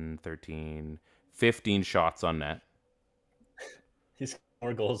 10, 13, 15 shots on net. He's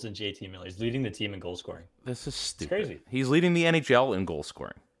more goals than JT Miller. He's leading the team in goal scoring. This is stupid. It's crazy. He's leading the NHL in goal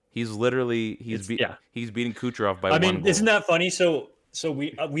scoring. He's literally he's beating Kucherov by 1 goal. Isn't that funny? So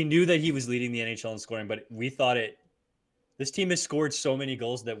we knew that he was leading the NHL in scoring, but we thought this team has scored so many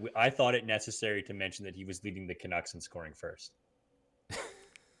goals that I thought it necessary to mention that he was leading the Canucks in scoring first.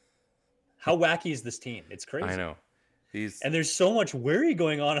 How wacky is this team? It's crazy. I know. And there's so much worry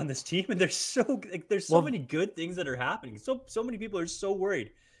going on this team, and there's so many good things that are happening. So many people are so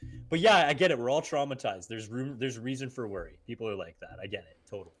worried. But yeah, I get it. We're all traumatized. There's reason for worry. People are like that. I get it.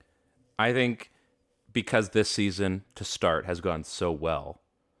 Totally. I think because this season to start has gone so well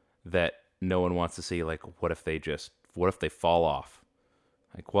that no one wants to see like what if they fall off?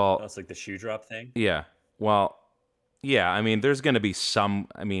 Like, well, that's like the shoe drop thing. Yeah. Well, yeah, I mean there's going to be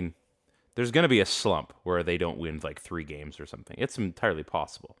there's going to be a slump where they don't win like 3 games or something. It's entirely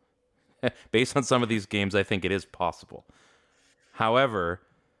possible. Based on some of these games, I think it is possible. However,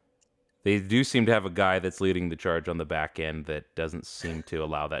 they do seem to have a guy that's leading the charge on the back end that doesn't seem to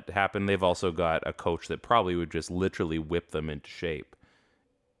allow that to happen. They've also got a coach that probably would just literally whip them into shape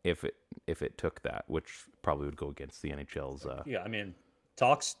if it took that, which probably would go against the NHL's. Yeah, I mean,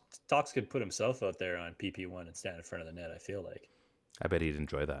 Talks could put himself out there on PP1 and stand in front of the net, I feel like. I bet he'd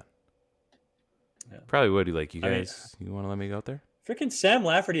enjoy that. Yeah. Probably would. He like, you guys, you want to let me go out there? Freaking Sam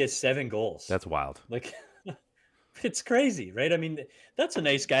Lafferty has 7 goals. That's wild. Like, it's crazy, right? I mean, that's a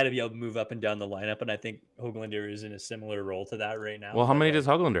nice guy to be able to move up and down the lineup, and I think Höglander is in a similar role to that right now. Well, how many does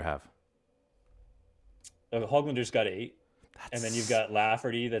Höglander have? Höglander's got 8, and then you've got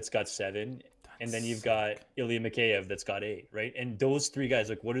Lafferty that's got 7, and then you've got Ilya Mikheyev that's got 8, right? And those 3 guys,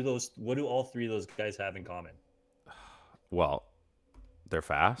 like, what do all 3 of those guys have in common? Well, they're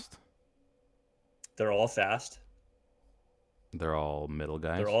fast. They're all fast. They're all middle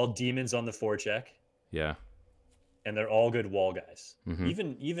guys. They're all demons on the forecheck. Yeah. And they're all good wall guys.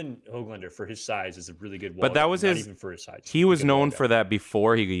 Mm-hmm. Even Höglander, for his size, is a really good wall guy. But that guy. was Not even for his size. He was known for that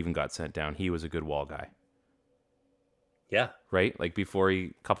before he even got sent down. He was a good wall guy. Yeah. Right? Like before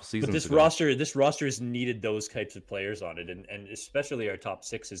a couple seasons ago. This roster has needed those types of players on it, and especially our top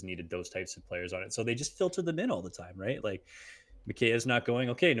 6 has needed those types of players on it. So they just filter them in all the time, right? Like, Mikheyev's not going,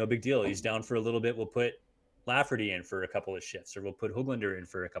 okay, no big deal. He's down for a little bit. We'll put Lafferty in for a couple of shifts, or we'll put Höglander in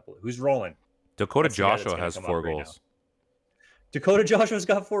for a couple. Who's rolling? Dakota Joshua has 4 goals. Right, Dakota Joshua's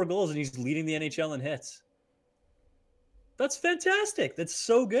got 4 goals, and he's leading the NHL in hits. That's fantastic. That's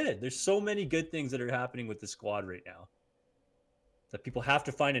so good. There's so many good things that are happening with the squad right now that people have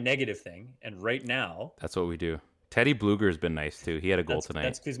to find a negative thing. And right now, that's what we do. Teddy Bluger has been nice too. He had a goal tonight.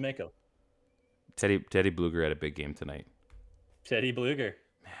 That's Kuzmenko. Teddy Bluger had a big game tonight. Teddy Bluger.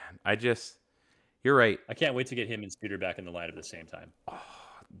 Man, you're right. I can't wait to get him and Scooter back in the line at the same time. Oh,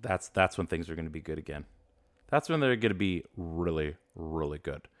 that's when things are going to be good again. That's when they're going to be really, really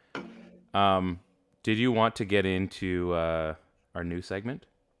good. Did you want to get into our new segment?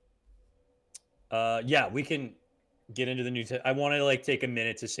 Yeah, we can get into the new. I want to take a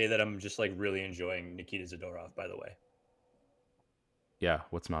minute to say that I'm just really enjoying Nikita Zadorov. By the way. Yeah,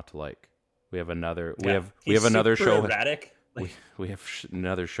 what's not to like? We have another. Yeah, we have another show. Erratic. We have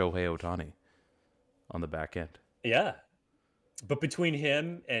another Shohei Ohtani on the back end. Yeah, But between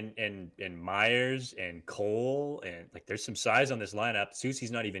him and Myers and Cole and like, there's some size on this lineup.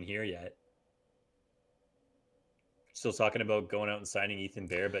 Susie's not even here yet. Still talking about going out and signing Ethan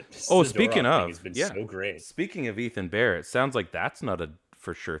Bear, but Oh, the speaking Zadorov thing of, has been yeah. so great. Speaking of Ethan Bear, it sounds like that's not a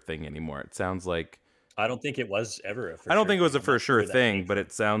for sure thing anymore. It sounds like I don't think it was ever a for I don't sure think it was thing. a I'm for not sure where that thing, came but from.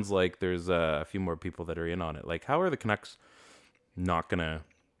 it sounds like there's a few more people that are in on it. Like, how are the Canucks not gonna?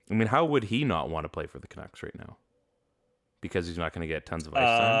 I mean, how would he not want to play for the Canucks right now? Because he's not going to get tons of ice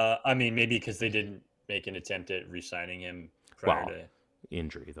time. I mean, maybe because they didn't make an attempt at re-signing him prior Well, to.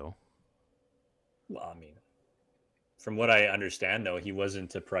 injury though. Well, I mean, from what I understand, though, he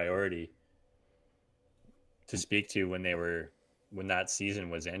wasn't a priority to speak to when that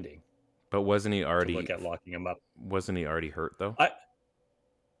season was ending. But wasn't he To already? look at locking him up. Wasn't he already hurt though?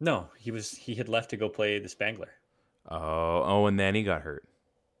 No, he had left to go play the Spangler. Oh, and then he got hurt.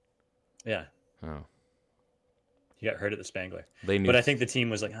 Yeah, Oh, he got hurt at the Spangler. they knew. But I think the team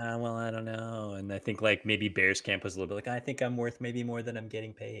was like, well, I don't know, and I think like maybe Bears camp was a little bit like, I think I'm worth maybe more than I'm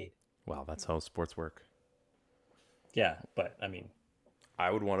getting paid. Well, that's how sports work. Yeah, but I mean, I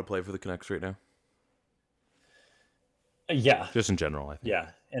would want to play for the Canucks right now. yeah, Just in general, I think. yeah,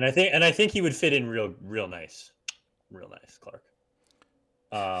 and I think he would fit in real nice, Clark.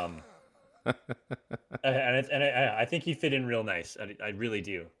 I think he fit in real nice. I really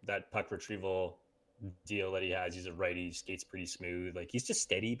do. That puck retrieval deal that he has, he's a righty, he skates pretty smooth. Like, he's just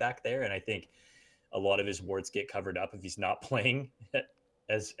steady back there, and I think a lot of his warts get covered up if he's not playing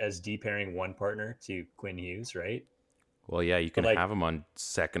as D pairing one partner to Quinn Hughes, right? Well, yeah, you can like- have him on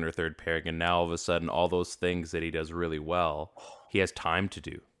second or third pairing, and now all of a sudden, all those things that he does really well, he has time to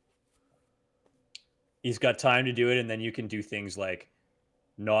do. He's got time to do it, and then you can do things like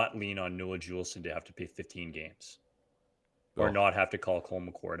not lean on Noah Juleson to have to play 15 games, or Oh. not have to call Cole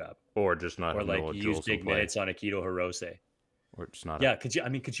McCord up, Or just not or have like Noah use Juleson big play. minutes on Akito Hirose. Or just not. Yeah, could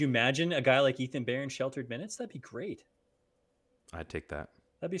you imagine a guy like Ethan Bear in sheltered minutes? That'd be great. I'd take that.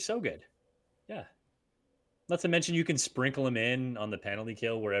 That'd be so good. Yeah. Not to mention you can sprinkle him in on the penalty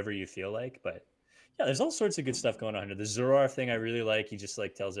kill wherever you feel like. But yeah, there's all sorts of good stuff going on here. The Zadorov thing I really like. He just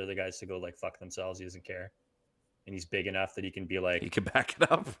like tells the other guys to go like fuck themselves. He doesn't care. And he's big enough that he can be like, He can back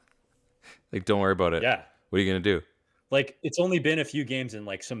it up. Like, don't worry about it. yeah. What are you going to do? Like, it's only been a few games and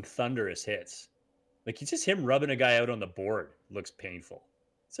like some thunderous hits. Like, it's just him rubbing a guy out on the board looks painful.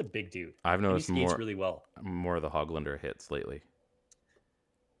 It's a big dude. I've And he noticed skates more really well. more of the Hoglander hits lately.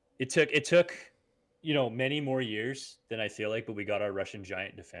 It took many more years than I feel like, but we got our Russian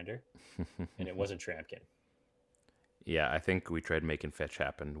giant defender, and it wasn't Trampkin. Yeah, I think we tried making fetch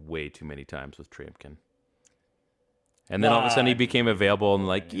happen way too many times with Trampkin. And then all of a sudden he became available and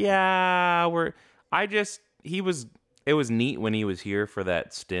like, yeah, it was neat when he was here for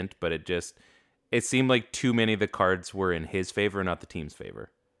that stint, but it seemed like too many of the cards were in his favor, not the team's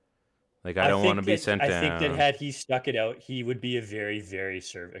favor. Like, I don't want to be sent down. I think that had he stuck it out, he would be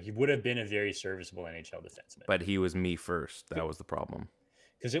he would have been a very serviceable NHL defenseman. But he was me first. That was the problem.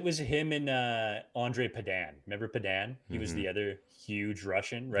 Because it was him and Andre Padan. Remember Padan? He was the other huge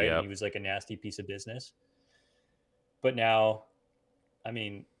Russian, right? Yep. And he was like a nasty piece of business. But now, I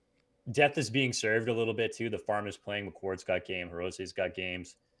mean, depth is being served a little bit too. The farm is playing. McCord's got game. Hirose's got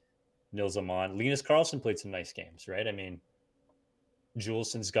games. Nils Amon. Linus Carlson played some nice games, right? I mean,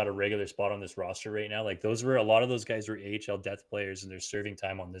 Juleson's got a regular spot on this roster right now. Like, a lot of those guys were AHL depth players, and they're serving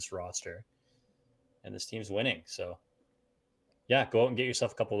time on this roster. And this team's winning. So, yeah, go out and get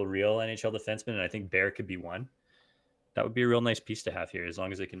yourself a couple of real NHL defensemen, and I think Bear could be one. That would be a real nice piece to have here, as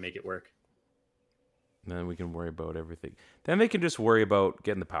long as they can make it work. And then we can worry about everything. Then they can just worry about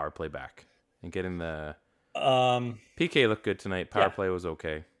getting the power play back and getting the PK looked good tonight. Power play was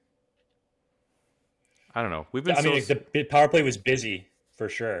okay. I don't know. We've been. The power play was busy for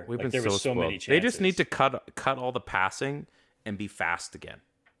sure. We've like, been there was so many spoiled. chances. They just need to cut all the passing and be fast again.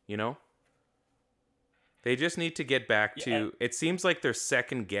 You know. They just need to get back to. It seems like they're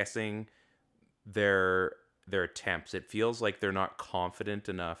second guessing their attempts. It feels like they're not confident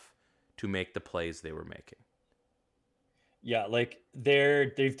enough to make the plays they were making. Yeah, like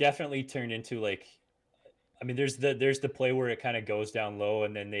they've definitely turned into like, I mean, there's the play where it kind of goes down low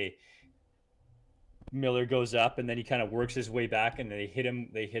and then Miller goes up and then he kind of works his way back and they hit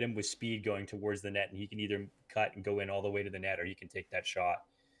him with speed going towards the net, and he can either cut and go in all the way to the net or he can take that shot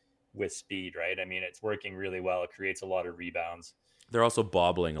with speed, right? I mean, it's working really well. It creates a lot of rebounds. They're also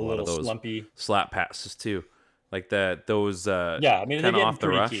bobbling a lot of those slumpy slap passes too. Like those yeah, I mean, they're getting off the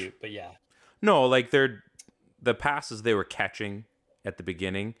pretty rush. cute, but yeah. No, like the passes they were catching at the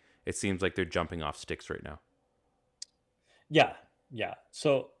beginning, it seems like they're jumping off sticks right now. Yeah.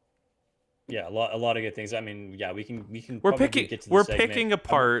 So Yeah, a lot of good things. I mean, yeah, we can We're probably picking get to the we're segment. picking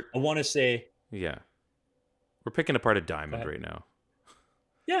apart. I want to say, Yeah, we're picking apart a Go diamond ahead. right now.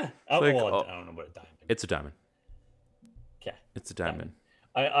 Yeah. Like, Well, I don't know about a diamond. It's a diamond. Okay. It's a diamond.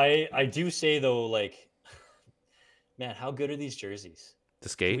 I do say though, like, man, how good are these jerseys? The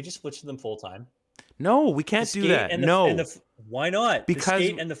Can we skate? just switch to them full time? No, we can't do that. No, Why not? Because- the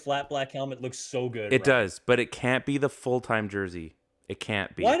skate and the flat black helmet looks so good. it Ryan. does, but it can't be the full-time jersey. It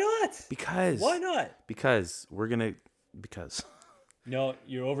can't be. Why not? Because Why not? Because we're gonna. Because No,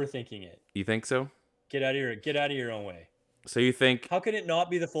 you're overthinking it. you think so. Get out of your own way. So you think. How can it not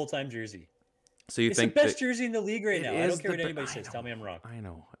be the full time jersey? So you It's think the best that- jersey in the league right It now. I is don't care the what be- anybody I says. Tell me I'm wrong. I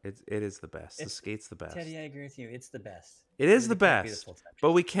know it is the best. The skate's the best. Teddy, I agree with you. It's the best. It is really the can't be best. full-time But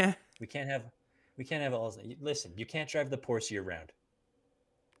jersey. we can't. We can't have all. Listen, you can't drive the Porsche year round.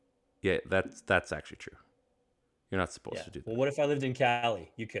 Yeah, that's actually true. You're not supposed Yeah. to do that. Well, what if I lived in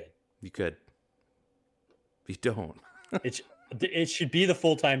Cali? You could. You could. You don't. It should be the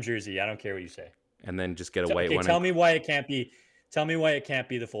full time jersey. I don't care what you say. And then just get a white Okay, one. tell me why it can't be. Tell me why it can't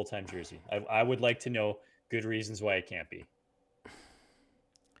be the full time jersey. I would like to know good reasons why it can't be.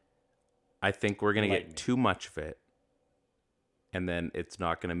 I think we're gonna Enlighten get me. too much of it, and then it's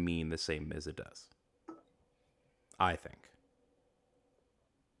not gonna mean the same as it does. I think.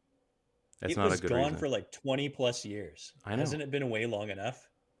 That's It not was a good gone reason. for like 20 plus years. I know. Hasn't it been away long enough?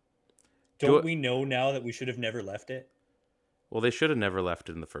 Do Don't it- we know now that we should have never left it? Well, they should have never left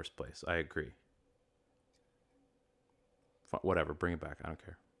it in the first place. I agree. Whatever, bring it back. I don't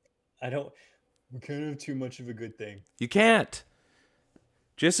care. We can't have too much of a good thing. You can't.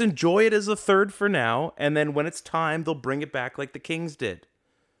 Just enjoy it as a third for now, and then when it's time, they'll bring it back like the Kings did.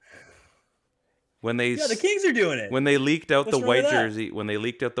 When they Yeah, the Kings are doing it. when they leaked out What's the wrong white with that? jersey, when they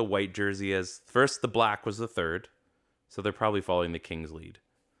leaked out the white jersey as first, the black was the third, so they're probably following the Kings' lead.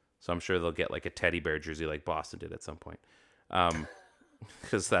 So I'm sure they'll get like a teddy bear jersey like Boston did at some point,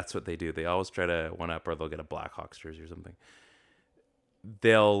 because that's what they do. They always try to one up, or they'll get a Blackhawks jersey or something.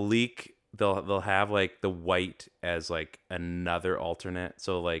 They'll leak. They'll have like the white as like another alternate.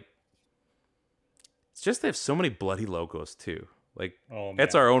 So like, it's just they have so many bloody logos too. Like, Oh,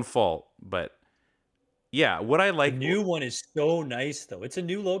 it's man. our own fault, but. Yeah, what I The like. new one is so nice, though. It's a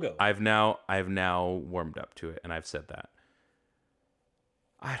new logo. I've now warmed up to it, and I've said that.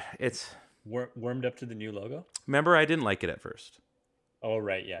 It's Warmed up to the new logo. remember I didn't like it at first. Oh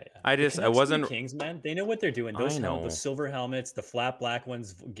right, yeah. I The just- I Canucks and the wasn't- Kings, man. They know what they're doing. I Those know. those silver helmets, the flat black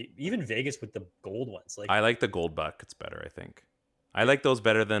ones, even Vegas with the gold ones. Like I like the gold buckets better. I think I like those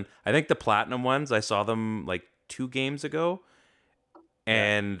better than I think the platinum ones. I saw them like 2 games ago,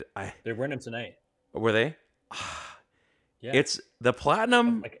 and they're wearing them tonight. were they? Yeah. It's the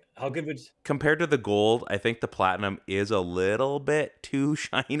platinum like how good would compared to the gold. I think the platinum is a little bit too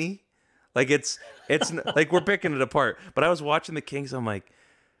shiny. Like it's like we're picking it apart. But I was watching the Kings. I'm like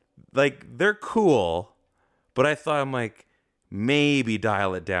they're cool, but I thought I'm like maybe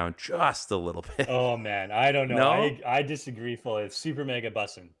dial it down just a little bit. Oh man, I don't know. No? I disagree fully. It's super mega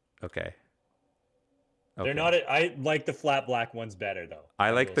bussin'. Okay. They're not. I like the flat black ones better though.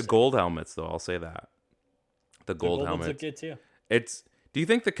 I like will the say. gold helmets though. I'll say that. The The gold ones helmet. look good too. It's. Do you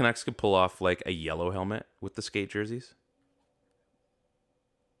think the Canucks could pull off like a yellow helmet with the skate jerseys?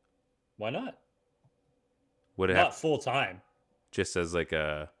 Why not? Would it Not have full time. just as like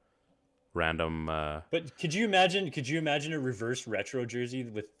a random? But could you imagine? Could you imagine a reverse retro jersey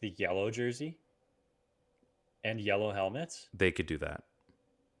with the yellow jersey and yellow helmets? They could do that.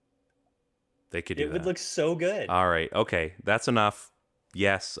 They could do It that. would look so good. All right. Okay. That's enough.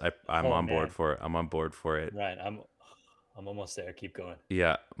 Yes, I'm Oh, on board man. for it. I'm on board for it. Right. I'm almost there. Keep going.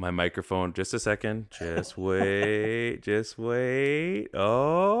 Yeah, my microphone. Just a second. Just wait. Just wait.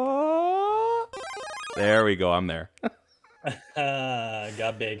 Oh, there we go. I'm there.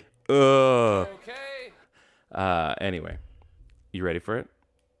 Got big. Ugh. Anyway, you ready for it?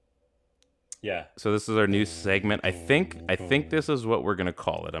 Yeah. So this is our new segment. I think this is what we're gonna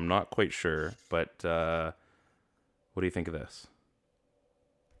call it. I'm not quite sure, but what do you think of this?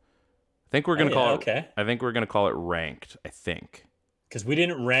 I think we're gonna call it. Okay. I think we're gonna call it ranked. I think Because we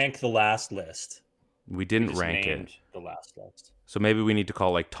didn't rank the last list. we We didn't just rank named it, the last list. so maybe we need to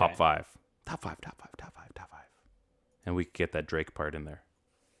call like top Okay. 5, top 5, top 5, top 5, top 5, and we could get that Drake part in there.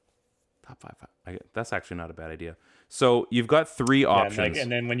 Top 5. That's actually not a bad idea. So you've got 3 Yeah, options. and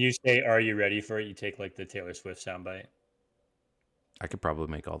then when you say, "Are you ready for it?" you take like the Taylor Swift soundbite. I could probably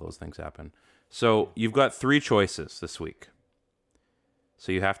make all those things happen. So you've got 3 choices this week.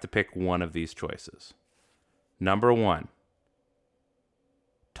 So you have to pick one of these choices. Number 1,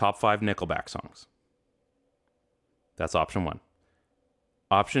 top 5 Nickelback songs. That's option 1.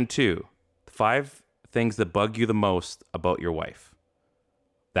 Option 2, 5 things that bug you the most about your wife.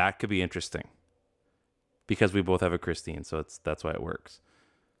 That could be interesting. Because we both have a Christine, so that's why it works.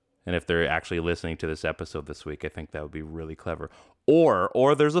 And if they're actually listening to this episode this week, I think that would be really clever.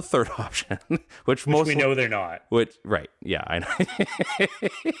 Or there's a third option, which most we know they're not. Which right, yeah, I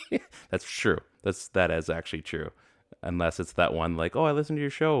know. That's true. That is actually true. Unless it's that one like, oh, I listened to your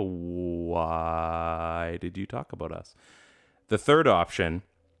show. Why did you talk about us? The third option,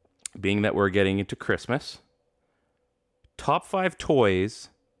 being that we're getting into Christmas, top 5 toys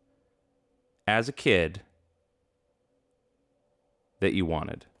as a kid that you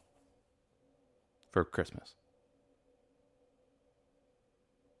wanted for Christmas.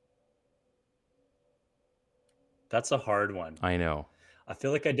 That's a hard one. I know. I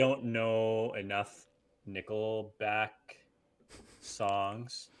feel like I don't know enough Nickelback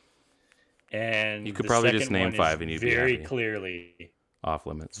songs. And you could probably just name 5 and you'd be very happy. Clearly Off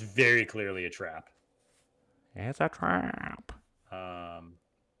limits. It's very clearly a trap. It's a trap.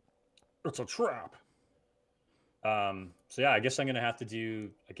 It's a trap. So yeah, I guess I'm gonna have to do.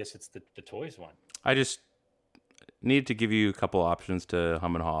 I guess it's the toys one. I just need to give you a couple options to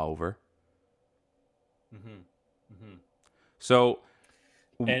hum and haw over. So,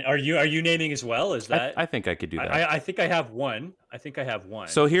 and are you naming as well? Is that? I think I could do that. I think I have one.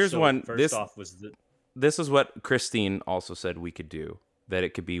 So here's one. First off was this is what Christine also said we could do. That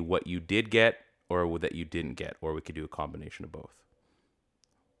it could be what you did get or that you didn't get, or we could do a combination of both.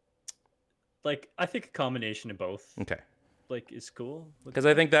 Like, I think a combination of both. Okay. Like, is cool. Because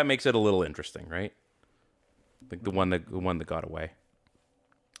I think that makes it a little interesting, right? Like the one that got away.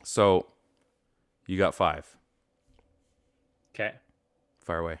 So, you got 5. Okay.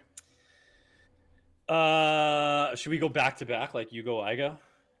 Fire away. Should we go back to back? Like, you go, I go?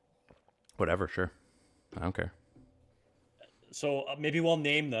 Whatever, sure. I don't care. So maybe we'll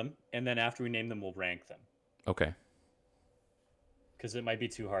name them, and then after we name them, we'll rank them. Okay. Because it might be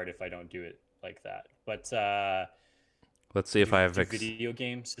too hard if I don't do it like that. But let's see if I have video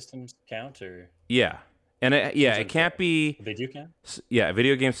game systems count or yeah, and it can't be. They do count. Yeah,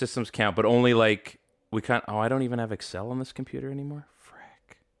 video game systems count, but only like we can't. Oh, I don't even have Excel on this computer anymore.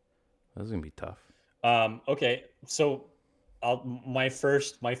 Frick, this is gonna be tough. Okay, so my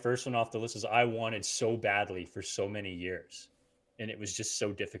first one off the list is I wanted so badly for so many years, and it was just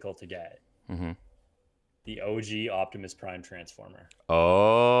so difficult to get. Mm-hmm. The OG Optimus Prime Transformer.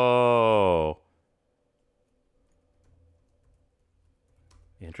 Oh.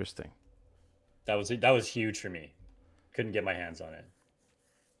 Interesting. That was huge for me. Couldn't get my hands on it.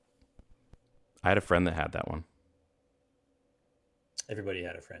 I had a friend that had that one. Everybody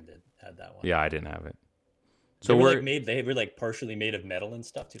had a friend that had that one. Yeah, I didn't have it. So they were like partially made of metal and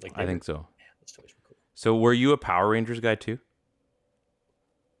stuff too. Like I think so. Man, those toys were cool. So were you a Power Rangers guy too?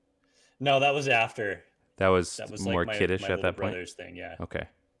 No, that was after. That was more like kiddish my at that point. brother's thing, yeah. Okay.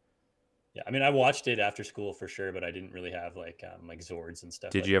 Yeah, I mean, I watched it after school for sure, but I didn't really have like Zords and stuff.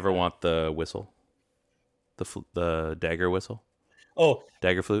 Did you ever want the whistle, the dagger whistle? Oh,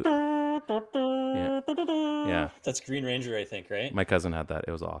 dagger flute. Yeah. That's Green Ranger, I think, right? My cousin had that.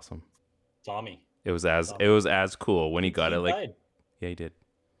 It was awesome. Tommy. It was as cool when he got it. Like, died. Yeah, he did.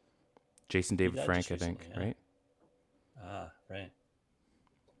 Jason David Frank, I think, recently, yeah. right? Ah, right.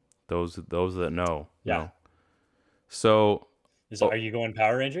 Those that know. Yeah. Know. So, are you going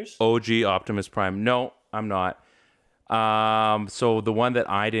Power Rangers? OG Optimus Prime. No, I'm not. So the one that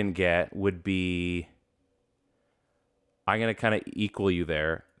I didn't get would be, I'm going to kind of equal you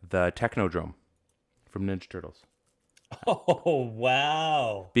there, the Technodrome from Ninja Turtles. Oh,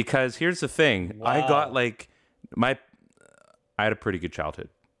 wow. Because here's the thing. Wow. I got like I had a pretty good childhood.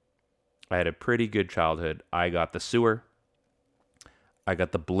 I got the sewer. I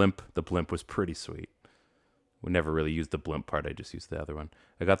got the blimp. The blimp was pretty sweet. We never really used the blimp part. I just used the other one.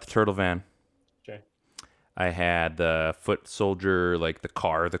 I got the turtle van. Okay. I had the foot soldier, like the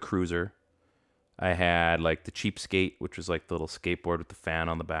car, the cruiser. I had like the cheapskate, which was like the little skateboard with the fan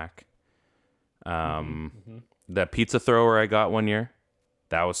on the back. The pizza thrower I got one year.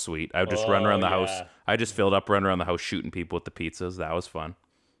 That was sweet. I would just run around the house. I just filled up, run around the house shooting people with the pizzas. That was fun.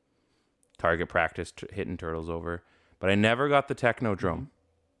 Target practice, hitting turtles over. But I never got the Technodrome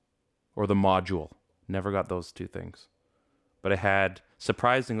or the module. Never got those two things. But I had,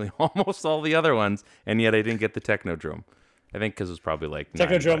 surprisingly, almost all the other ones, and yet I didn't get the Technodrome. I think because it was probably like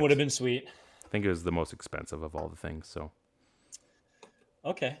Technodrome would have been sweet. I think it was the most expensive of all the things. So.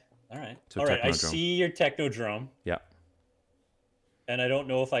 Okay. All right. So all right. I Technodrome. see your Technodrome. Yeah. And I don't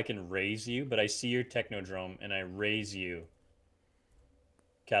know if I can raise you, but I see your Technodrome, and I raise you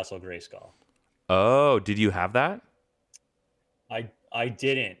Castle Grayskull. Oh, did you have that? I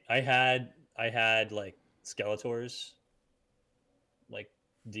didn't. I I had like Skeletor's like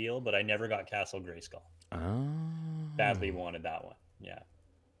deal, but I never got Castle Grayskull. Oh. Badly wanted that one. Yeah.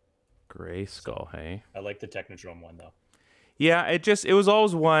 Grayskull, hey? I like the Technodrome one though. Yeah, it was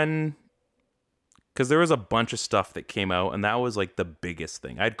always one, because there was a bunch of stuff that came out, and that was like the biggest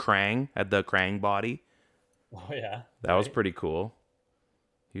thing. I had Krang, had the Krang body. Oh yeah. That was pretty cool.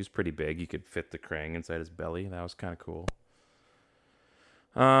 He was pretty big. You could fit the Krang inside his belly. That was kind of cool.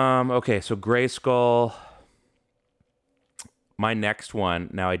 Okay, so Grayskull. My next one,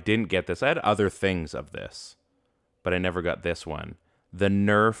 now I didn't get this. I had other things of this, but I never got this one. The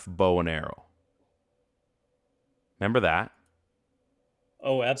Nerf bow and arrow. Remember that?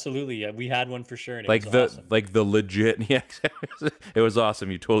 Oh, absolutely. Yeah, we had one for sure, and it Like was awesome. like the legit. Yeah, it was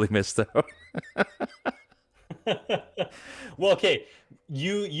awesome. You totally missed out. Well, okay,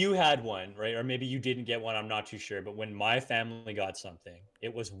 you had one, right? Or maybe you didn't get one. I'm not too sure. But when my family got something,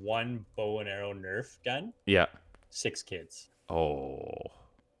 it was one bow and arrow Nerf gun, Yeah. 6 kids. Oh,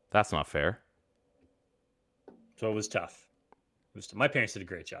 that's not fair. So it was tough. My parents did a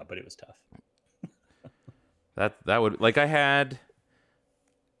great job, but it was tough. That would, like, I had,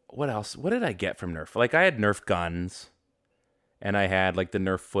 what else? What did I get from Nerf? Like, I had Nerf guns, and I had like the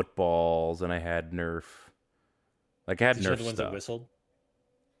Nerf footballs, and I had Nerf. Like, I had Did you Nerf have the ones that stuff. whistled?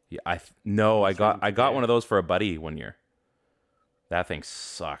 Yeah, I got one of those for a buddy one year. That thing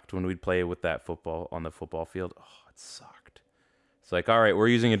sucked when we'd play with that football on the football field. Oh, it sucked. It's like, all right, we're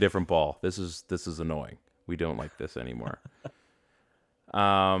using a different ball. This is annoying. We don't like this anymore.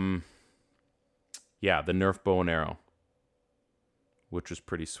 Yeah, the Nerf bow and arrow, which was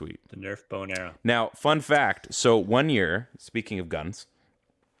pretty sweet. The Nerf bow and arrow. Now, fun fact. So one year, speaking of guns,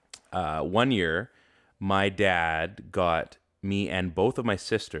 one year, my dad got me and both of my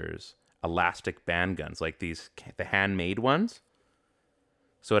sisters elastic band guns, like the handmade ones.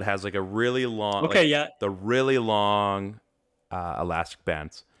 So it has like a really long, Okay, yeah, the really long elastic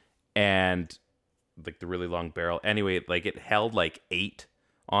bands, and like the really long barrel. Anyway, like it held like 8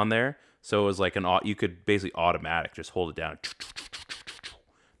 on there, so it was like you could basically automatic, just hold it down.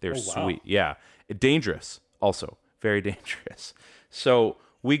 They're sweet, yeah. Dangerous, also very dangerous. So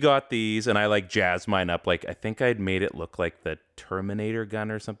we got these, and I like jazzed mine up. Like I think I'd made it look like the Terminator gun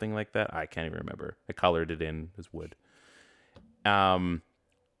or something like that. I can't even remember. I colored it in as wood.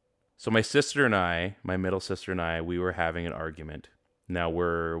 So my sister and I, my middle sister and I, we were having an argument. Now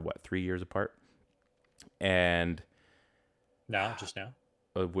we're 3 years apart, and just now.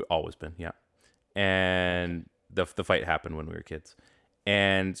 we've always been, yeah. And the fight happened when we were kids,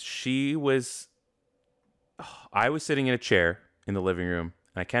 and I was sitting in a chair in the living room,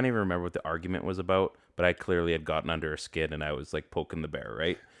 and I can't even remember what the argument was about, but I clearly had gotten under her skin, and I was like poking the bear,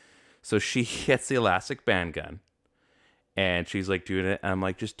 right? So she gets the elastic band gun, and she's like doing it, and I'm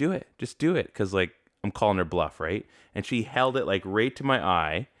like, just do it, because like I'm calling her bluff, right? And she held it like right to my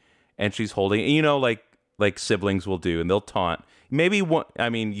eye, and she's holding it, like siblings will do, and they'll taunt. Maybe one. I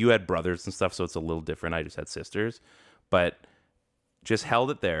mean, you had brothers and stuff, so it's a little different. I just had sisters, but just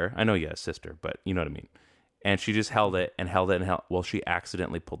held it there. I know you had a sister, but you know what I mean. And she just held it and held it and held. Well, she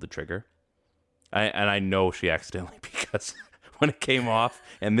accidentally pulled the trigger. I know she accidentally, because when it came off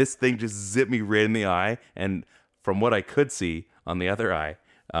and this thing just zipped me right in the eye, and from what I could see on the other eye,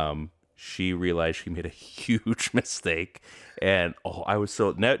 she realized she made a huge mistake. And I was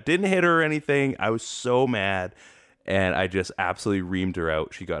didn't hit her or anything. I was so mad, and I just absolutely reamed her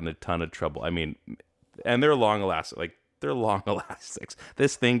out. She got in a ton of trouble. I mean, and they're long elastic, they're long elastics.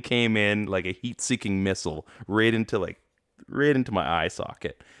 This thing came in like a heat-seeking missile right into my eye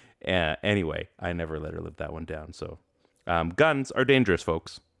socket. Anyway, I never let her live that one down. So, guns are dangerous,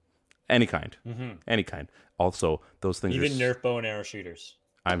 folks. Any kind, any kind. Also, those things even Nerf bow and arrow shooters.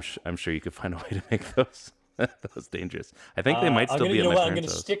 I'm sure you could find a way to make those those dangerous. I think they might still be at my parents' I'm gonna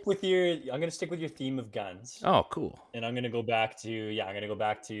house. stick with your theme of guns. Oh, cool. And I'm gonna go back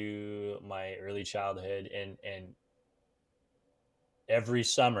to my early childhood, and every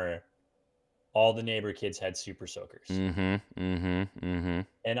summer, all the neighbor kids had Super Soakers. And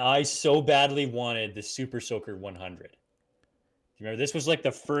I so badly wanted the Super Soaker 100. Do you remember? This was like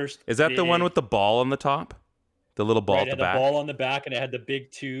the first. Is that the one with the ball on the top? The little ball right, at the it had back? the ball on the back, and it had the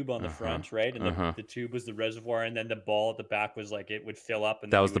big tube on the front, right? And the tube was the reservoir, and then the ball at the back was like it would fill up,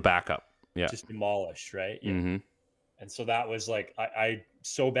 and that was the backup. Yeah. Just demolished, right? Yeah. And so that was like I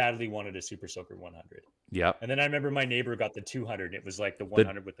so badly wanted a Super Soaker 100. Yep. And then I remember my neighbor got the 200. It was like the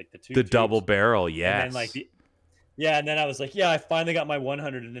 100 with like the two. The double barrel, yes. And then and then I was like, yeah, I finally got my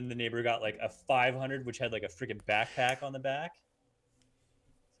 100. And then the neighbor got like a 500, which had like a freaking backpack on the back.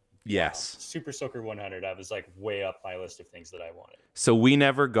 Yes. Wow. Super Soaker 100. I was like way up my list of things that I wanted. So we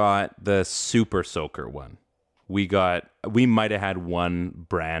never got the Super Soaker one. We might have had one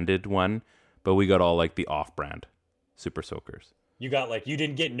branded one, but we got all like the off-brand Super Soakers. You got you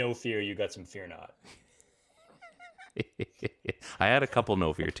didn't get No Fear. You got some Fear Not. I had a couple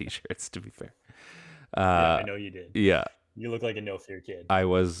No Fear t-shirts, to be fair. Yeah, I know you did. Yeah. You look like a No Fear kid. I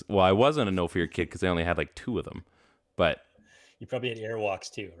wasn't a No Fear kid because I only had like 2 of them. But you probably had Airwalks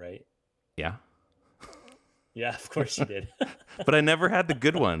too, right? yeah. Yeah, of course you did. But I never had the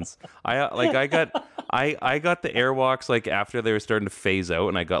good ones. I got the Airwalks like after they were starting to phase out,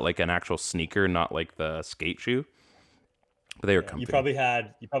 and I got like an actual sneaker, not like the skate shoe. But they were comfy. You probably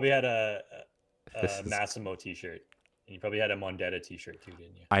had a Massimo t-shirt. And you probably had a Mondetta t-shirt too,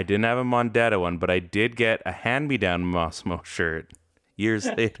 didn't you? I didn't have a Mondetta one, but I did get a hand-me-down Massimo shirt years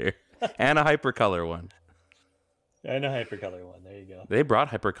later, and a Hypercolor one. And a Hypercolor one. There you go. They brought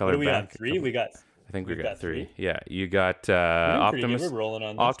Hypercolor we back. Got 3? I think we got 3. 3. Yeah, you got Optimus. We're rolling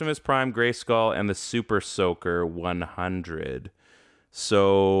on this. Optimus Prime, Grayskull, and the Super Soaker 100.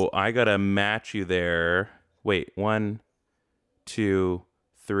 So I gotta match you there. Wait, 1, 2,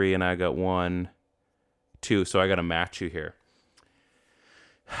 3, and I got 1, 2. So I gotta match you here.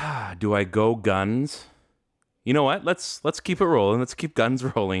 Do I go guns? You know what? Let's keep it rolling. Let's keep guns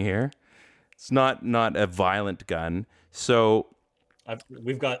rolling here. It's not a violent gun. So I've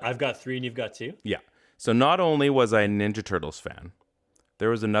got 3 and you've got 2. Yeah. So not only was I a Ninja Turtles fan, there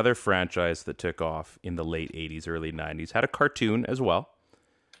was another franchise that took off in the late 80s, early 90s. Had a cartoon as well.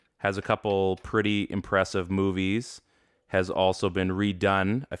 Has a couple pretty impressive movies. Has also been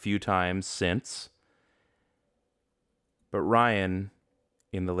redone a few times since. But Ryan,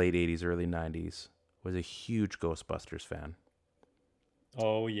 in the late 80s, early 90s, was a huge Ghostbusters fan.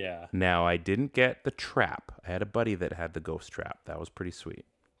 Oh, yeah. Now, I didn't get the trap. I had a buddy that had the ghost trap. That was pretty sweet.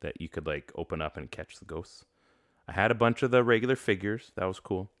 That you could, like, open up and catch the ghosts. I had a bunch of the regular figures. That was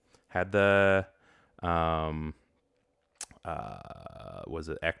cool. Had the, was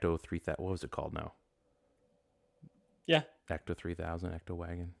it Ecto 3000? What was it called now? Yeah. Ecto 3000, Ecto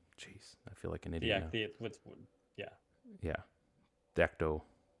Wagon. Jeez, I feel like an idiot now. Yeah. Yeah. The Ecto.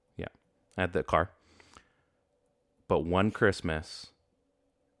 Yeah. I had the car. But one Christmas,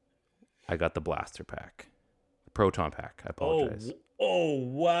 I got the blaster pack. The proton pack. I apologize. Oh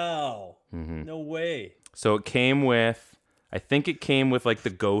wow. Mm-hmm. No way. So it came with, I think it came with like the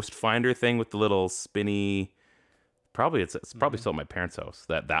Ghost Finder thing with the little spinny, probably it's probably still at my parents' house,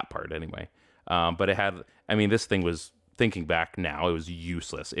 that part anyway. But it had, I mean, this thing was, thinking back now, it was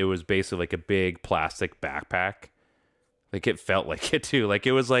useless. It was basically like a big plastic backpack. Like it felt like it too. Like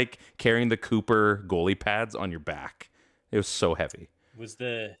it was like carrying the Cooper goalie pads on your back. It was so heavy. It was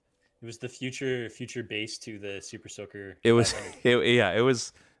the future base to the Super Soaker. It was it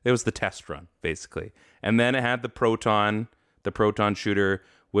was the test run basically. And then it had the proton shooter,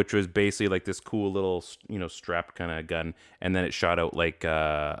 which was basically like this cool little, strapped kind of gun, and then it shot out like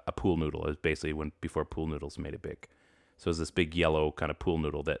a pool noodle. It was basically before pool noodles made it big. So it was this big yellow kind of pool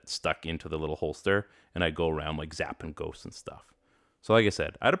noodle that stuck into the little holster, and I'd go around like zapping ghosts and stuff. So like I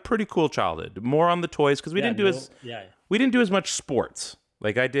said, I had a pretty cool childhood. More on the toys because we didn't do as much sports.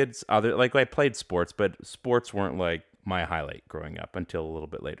 Like I did I played sports, but sports weren't like my highlight growing up until a little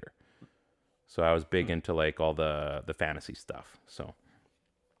bit later. So I was big into like all the fantasy stuff. So,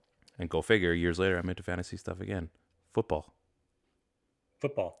 and go figure, years later I'm into fantasy stuff again. Football.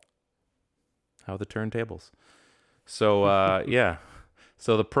 How are the turntables? So yeah.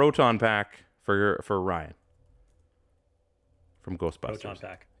 So the proton pack for Ryan from Ghostbusters. Proton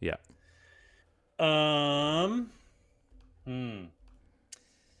pack. Yeah. Oh,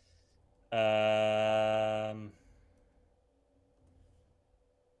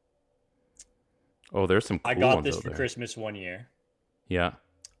 there's some cool ones. I got this for Christmas one year. Yeah.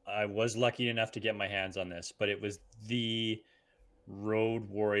 I was lucky enough to get my hands on this, but it was the Road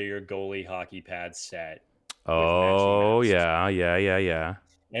Warrior goalie hockey pad set. Oh, yeah.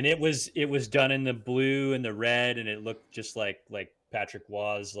 And it was done in the blue and the red, and it looked just like Patrick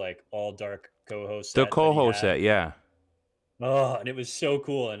Waugh's like all dark co-host set. The co-host set, yeah. Oh, and it was so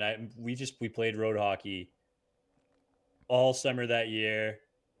cool. And we played road hockey all summer that year,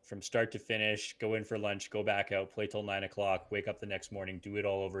 from start to finish, go in for lunch, go back out, play till 9:00, wake up the next morning, do it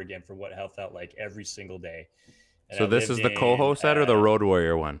all over again for what felt like every single day. And so this is the co-host set or the Road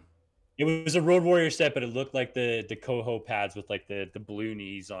Warrior one? It was a Road Warrior set, but it looked like the Coho pads with like the blue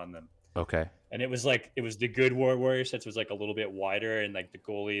knees on them. Okay. And it was the good Warrior sets was like a little bit wider, and like the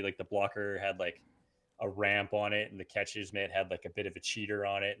goalie, like the blocker had like a ramp on it, and the catcher's mitt had like a bit of a cheater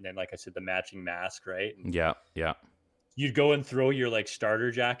on it, and then like I said, the matching mask, right? Yeah. you'd go and throw your like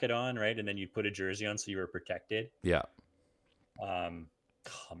starter jacket on, right? And then you'd put a jersey on so you were protected. Yeah. Oh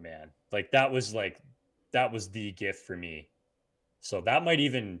man, like that was the gift for me. So that might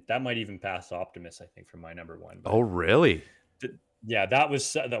even pass Optimus, I think, for my number one. But Oh, really? yeah, that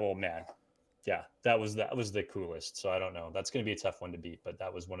was that. Oh man, yeah, that was the coolest. So I don't know. That's gonna be a tough one to beat, but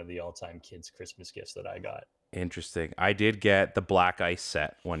that was one of the all-time kids' Christmas gifts that I got. Interesting. I did get the Black Ice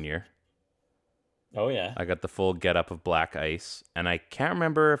set one year. Oh yeah. I got the full getup of Black Ice, and I can't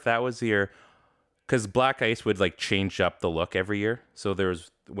remember if that was the year, because Black Ice would like change up the look every year. So there was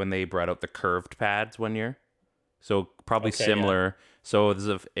when they brought out the curved pads one year, so probably Okay, similar. yeah. So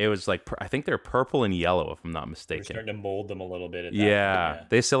it was like I think they're purple and yellow, if I'm not We're mistaken. starting to mold them a little bit. At that Yeah, point,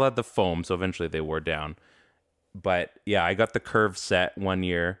 they still had the foam, so eventually they wore down. But yeah, I got the curved set one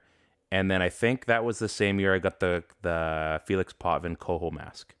year, and then I think that was the same year I got the Felix Potvin Coho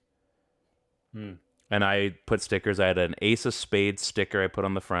mask. And I put stickers. I had an Ace of Spades sticker I put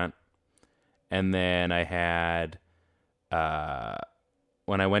on the front. And then I had,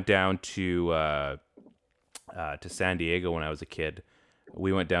 when I went down to San Diego when I was a kid,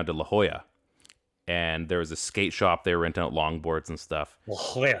 we went down to La Jolla. And there was a skate shop. They were renting out longboards and stuff. La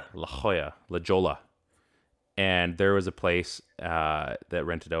Jolla. And there was a place that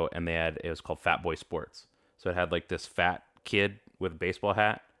rented out, and it was called Fat Boy Sports. So it had like this fat kid with a baseball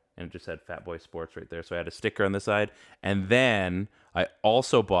hat, and it just said Fat Boy Sports right there. So I had a sticker on the side. And then I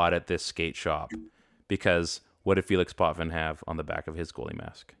also bought at this skate shop, because what did Felix Potvin have on the back of his goalie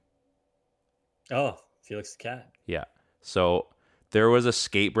mask? Oh, Felix the Cat. Yeah. So there was a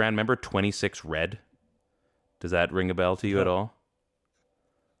skate brand. Remember 26 Red? Does that ring a bell to you at all?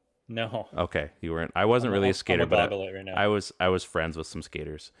 No. Okay, you weren't. I wasn't really a skater, but right now. I was friends with some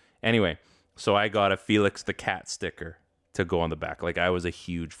skaters. Anyway, so I got a Felix the Cat sticker to go on the back. Like, I was a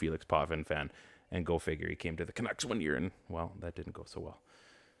huge Felix Potvin fan, and go figure, he came to the Canucks one year, and well, that didn't go so well,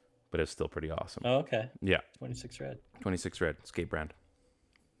 but it's still pretty awesome. Oh, okay. Yeah, 26 Red. 26 Red skate brand.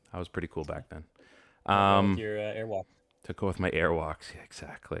 I was pretty cool back then. With your Airwalk. To go with my Airwalks, yeah,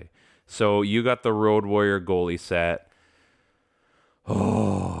 exactly. So you got the Road Warrior goalie set.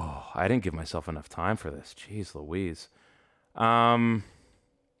 Oh, I didn't give myself enough time for this. Jeez Louise. Were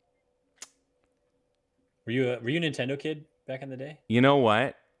you a Nintendo kid back in the day? You know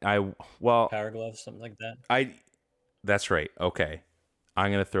what? Power Gloves, something like that. That's right. Okay.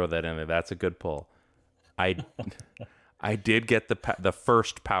 I'm going to throw that in there. That's a good pull. I did get the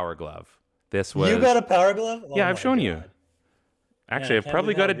first Power Glove. This was You got a Power Glove? Oh yeah, I've my shown God. you. Actually, I I've can't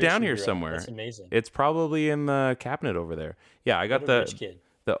probably believe got how it down rich you here grew up. somewhere. That's amazing. It's probably in the cabinet over there. Yeah, I got What a rich kid.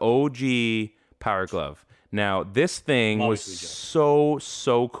 the OG Power Glove. Now, this thing was obviously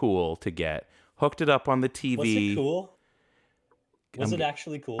so cool to get. Hooked it up on the TV. Was it cool? Was it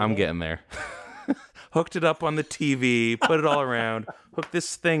actually cool? I'm though? getting there. Hooked it up on the TV, put it all around, hooked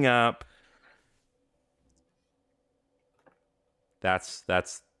this thing up. That's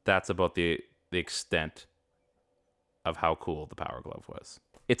about the extent of how cool the Power Glove was.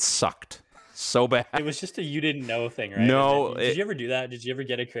 It sucked so bad. It was just a you didn't know thing, right? No. Did you ever do that? Did you ever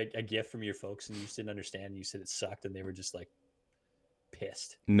get a gift from your folks and you just didn't understand? And you said it sucked, and they were just like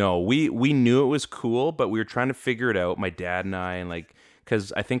pissed. No, we knew it was cool, but we were trying to figure it out. My dad and I, and like,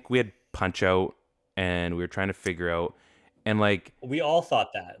 because I think we had Punch Out, and we were trying to figure out, and like, We all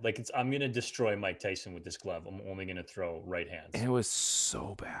thought that. Like, I'm gonna destroy Mike Tyson with this glove. I'm only gonna throw right hands. and it was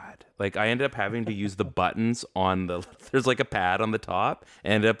so bad. Like, I ended up having to use the buttons on there's like a pad on the top. I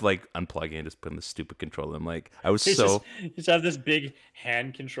ended up like unplugging and just putting the stupid controller. I'm like, I was You so. just have this big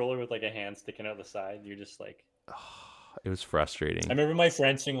hand controller with like a hand sticking out the side. You're just like. It was frustrating. I remember my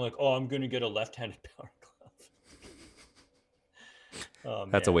friend saying like, "Oh, I'm gonna get a left-handed Power Glove." Oh,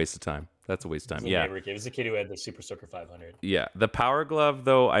 That's a man. waste of time. That's a waste of It time. was a Yeah. neighbor kid. It was the kid who had the Super Soaker 500. Yeah. The Power Glove,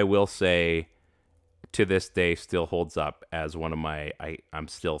 though, I will say, to this day, still holds up as one of my. I'm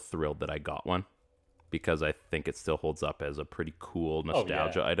still thrilled that I got one, because I think it still holds up as a pretty cool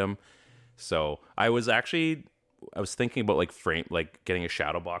nostalgia item. So I was thinking about like getting a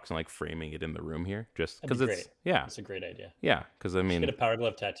shadow box and like framing it in the room here, just because it's yeah, That's a great idea. yeah. Because I mean, Get a Power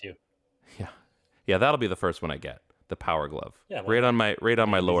Glove tattoo. yeah, that'll be the first one I get. The Power Glove. Yeah, right on my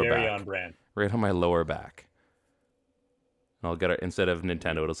lower Very back. on brand. Right on my lower back. And I'll get it instead of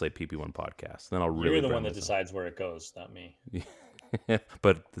Nintendo. It'll say PP1 Podcast. Then I'll really. You're the burn one that myself. decides where it goes, not me.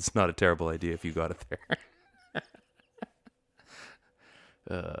 But it's not a terrible idea if you got it there.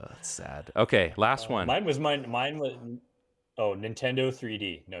 It's sad. Okay, last one. Mine was. Oh, Nintendo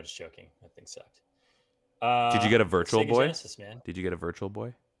 3D. No, just joking. That thing sucked. Did you get a Virtual Sega Boy? Genesis, man. Did you get a Virtual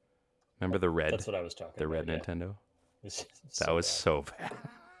Boy? Remember the red? That's what I was talking The about. red yeah. Nintendo. It was That was so bad.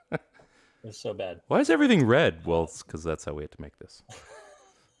 It was so bad. Why is everything red? Well, it's because that's how we had to make this.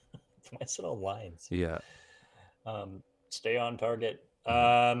 Why is it all lines? Yeah. Stay on target.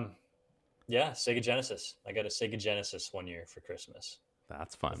 Yeah, Sega Genesis. I got a Sega Genesis one year for Christmas.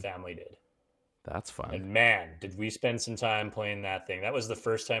 That's The fun. family did. That's fun. And man, did we spend some time playing that thing. That was the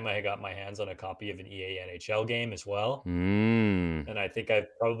first time I got my hands on a copy of an EA NHL game as well. Mm. And I think I've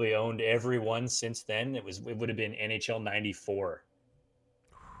probably owned every one since then. It would have been NHL 94.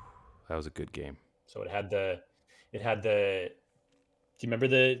 That was a good game. So it had the do you remember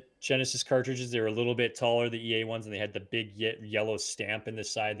the Genesis cartridges? They were a little bit taller, the EA ones, and they had the big yellow stamp in the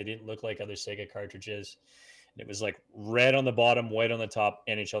side. They didn't look like other Sega cartridges. And it was like red on the bottom, white on the top,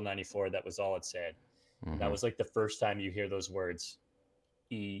 NHL 94. That was all it said. Mm-hmm. That was like the first time you hear those words,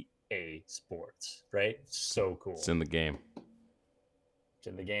 EA Sports, right? So cool. It's in the game. It's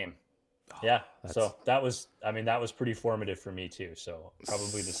in the game. Yeah. So that was pretty formative for me too. So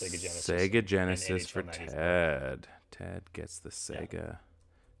probably the Sega Genesis. Sega Genesis for 94. Ted. Ted gets the Sega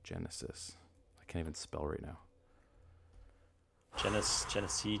Genesis. I can't even spell right now.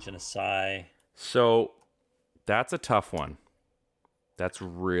 Genesi. So that's a tough one. That's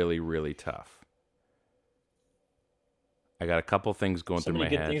really, really tough. I got a couple things going through my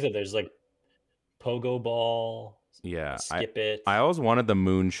head. Things that there's like Pogo Ball. Yeah, Skip It. I always wanted the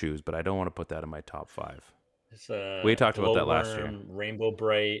moon shoes, but I don't want to put that in my top 5. We talked about that last year. Rainbow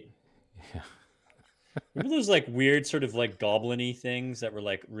Bright. Yeah. Remember those like weird sort of like goblin-y things that were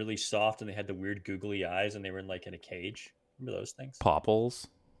like really soft and they had the weird googly eyes and they were in like in a cage? Remember those things? Popples?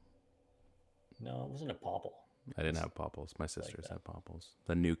 No, it wasn't a popple. I didn't have Popples. My sisters had Popples.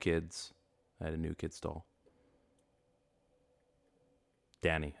 The New Kids. I had a New Kids doll.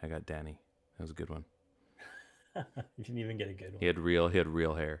 Danny. I got Danny. That was a good one. You didn't even get a good one. He had real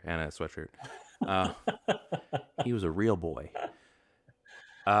hair and a sweatshirt. He was a real boy.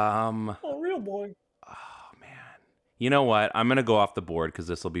 Real boy. Oh man. You know what? I'm gonna go off the board because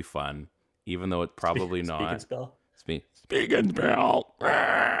this will be fun, even though it's probably not. Speak and spell. Speak and spell.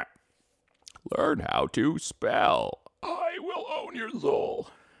 Learn how to spell. I will own your soul.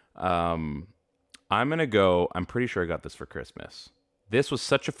 I'm gonna go. I'm pretty sure I got this for Christmas. This was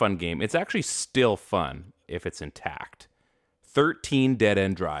such a fun game. It's actually still fun if it's intact. 13 Dead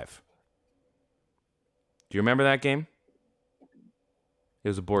End Drive. Do you remember that game? It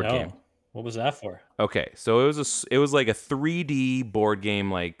was a board game. What was that for? Okay, so it was like a 3D board game,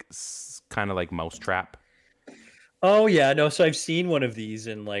 like kind of like Mousetrap. Oh yeah, no. So I've seen one of these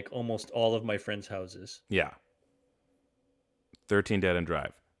in like almost all of my friends' houses. Yeah. 13 Dead End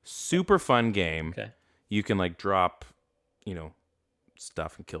Drive. Super fun game. Okay. You can like drop,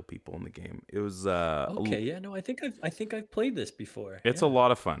 stuff and kill people in the game. It was okay. Yeah. No, I think I've played this before. It's a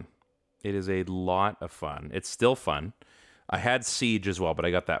lot of fun. It is a lot of fun. It's still fun. I had Siege as well, but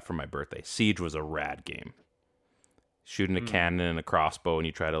I got that for my birthday. Siege was a rad game. Shooting a cannon and a crossbow, and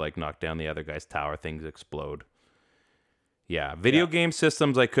you try to like knock down the other guy's tower. Things explode. Yeah, video game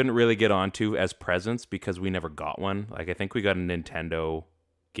systems I couldn't really get onto as presents because we never got one. Like I think we got a Nintendo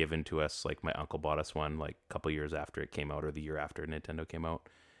given to us. Like my uncle bought us one like a couple years after it came out, or the year after Nintendo came out.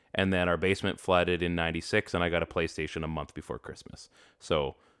 And then our basement flooded in '96, and I got a PlayStation a month before Christmas.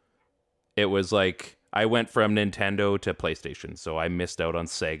 So it was like I went from Nintendo to PlayStation. So I missed out on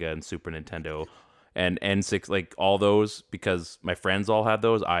Sega and Super Nintendo and N6, like all those, because my friends all had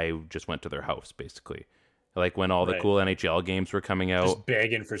those. I just went to their house basically. Like when all the cool NHL games were coming out. Just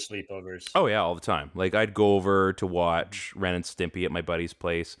begging for sleepovers. Oh yeah, all the time. Like I'd go over to watch Ren and Stimpy at my buddy's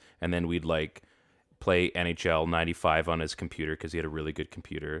place, and then we'd like play NHL 95 on his computer because he had a really good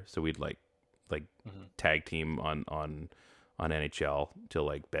computer. So we'd like tag team on NHL till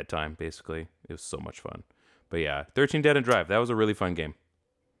like bedtime basically. It was so much fun. But yeah, 13 Dead End Drive. That was a really fun game.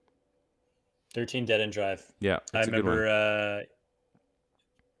 13 Dead End Drive. Yeah, I remember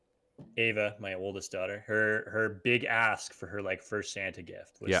Ava, my oldest daughter, her big ask for her like first Santa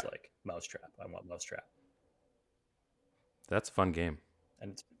gift was like Mousetrap. I want Mousetrap. That's a fun game.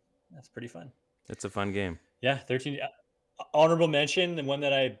 And that's pretty fun. It's a fun game. Yeah, 13 honorable mention, and one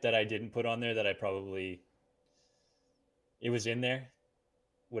that I didn't put on there that I probably it was in there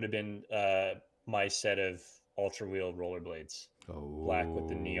would have been my set of Ultra Wheel rollerblades. Oh. Black with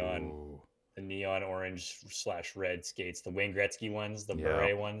the neon orange / red skates, the Wayne Gretzky ones, the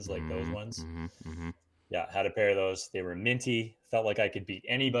beret ones, like those ones. Yeah, had a pair of those. They were minty. Felt like I could beat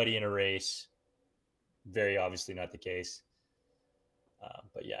anybody in a race. Very obviously not the case.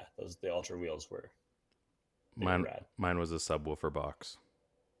 But yeah, the Ultra Wheels were rad. Mine was a subwoofer box.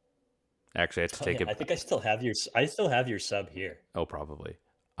 Actually, I had to take it. I think I still have your sub here. Oh, probably.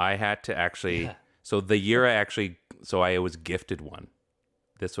 I had to actually. Yeah. So the year I was gifted one.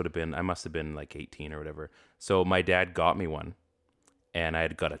 I must have been like 18 or whatever. So my dad got me one, and I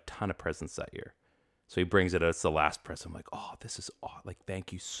had got a ton of presents that year. So he brings it out. It's the last present. I'm like, oh, this is like,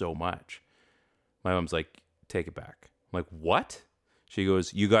 thank you so much. My mom's like, take it back. I'm like, what? She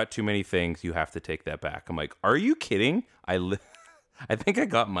goes, you got too many things. You have to take that back. I'm like, are you kidding? I think I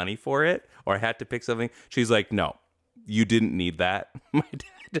got money for it, or I had to pick something. She's like, no, you didn't need that. My dad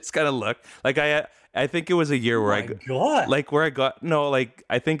just kind of looked like I think it was a year where I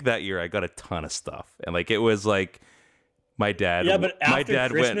think that year I got a ton of stuff, and like it was like my dad. Yeah, but my after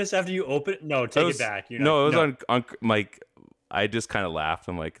dad Christmas, after you open it, no, take it back. It was on like I just kind of laughed.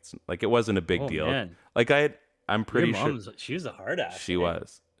 I'm like, it's like it wasn't a big deal. Man. Like I'm pretty sure she was a hard ass. she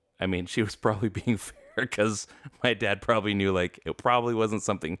was. I mean, she was probably being fair because my dad probably knew like it probably wasn't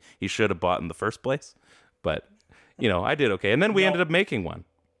something he should have bought in the first place. But I did okay, and then we ended up making one.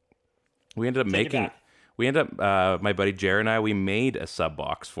 We ended up my buddy Jared and I, we made a sub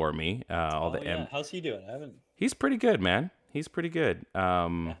box for me. How's he doing? He's pretty good, man. He's pretty good.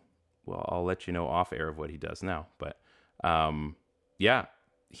 Well, I'll let you know off air of what he does now. But yeah,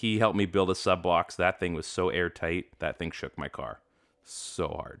 he helped me build a sub box. That thing was so airtight. That thing shook my car so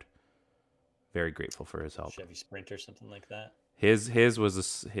hard. Very grateful for his help. Chevy Sprint or something like that. His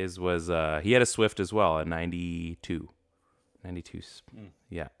was he had a Swift as well, a 92.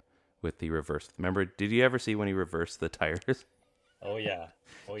 Yeah. With the reverse. Remember, did you ever see when he reversed the tires? Oh yeah,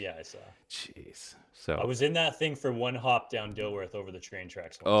 I saw. Jeez. So I was in that thing for one hop down Dilworth over the train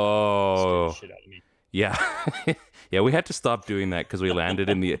tracks. Oh, shit out of me. Yeah, yeah. We had to stop doing that because we landed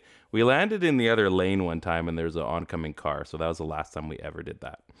in the other lane one time, and there's an oncoming car. So that was the last time we ever did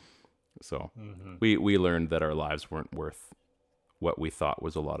that. So we learned that our lives weren't worth what we thought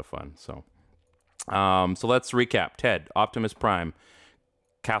was a lot of fun. So so let's recap. Ted, Optimus Prime,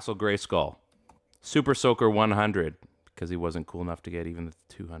 Castle Grayskull, Super Soaker 100 because he wasn't cool enough to get even the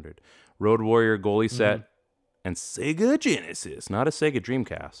 200, Road Warrior goalie set, and Sega Genesis, not a Sega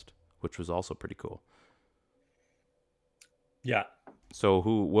Dreamcast, which was also pretty cool. Yeah. So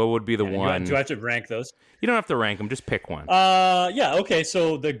what would be the one? Do I have to rank those? You don't have to rank them. Just pick one. Yeah. Okay.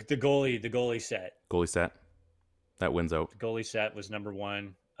 So the goalie set. Goalie set. That wins out. The goalie set was number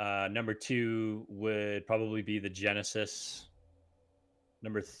one. Number two would probably be the Genesis.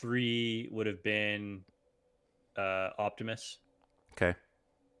 Number three would have been Optimus. Okay.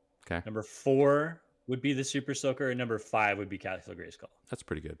 Number four would be the Super Soaker, and number five would be Castle Grayskull. That's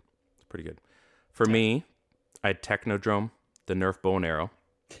pretty good. For me, I had Technodrome, the Nerf bow and arrow,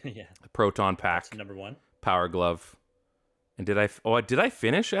 Yeah. the Proton Pack, That's number one. Power Glove, and did I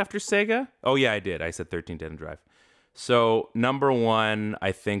finish after Sega? Oh yeah, I did. I said 13 Dead and Drive. So number one,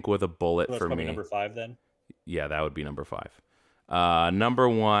 I think with a bullet So that's for probably me. number five then. Yeah, that would be number five. Number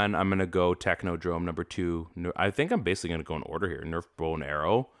one, I'm gonna go Technodrome. Number two, I think I'm basically gonna go in order here: Nerf bow and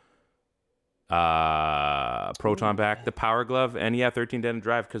arrow, Proton Pack, the Power Glove, and 13 Dead and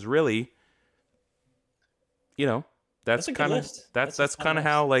Drive. Because really, that's kind of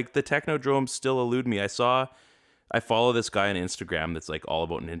how like the Technodromes still elude me. I follow this guy on Instagram that's like all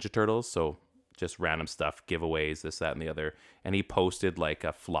about Ninja Turtles, so just random stuff, giveaways, this, that, and the other. And he posted like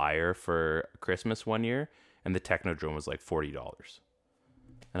a flyer for Christmas one year, and the Technodrome was like $40.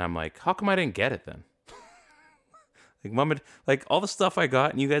 And I'm like, how come I didn't get it then? Like, Mom, like all the stuff I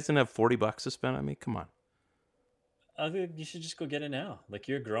got, and you guys didn't have $40 to spend on me? Come on. I think you should just go get it now. Like,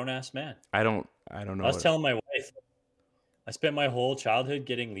 you're a grown ass man. I don't know. I was telling my wife, I spent my whole childhood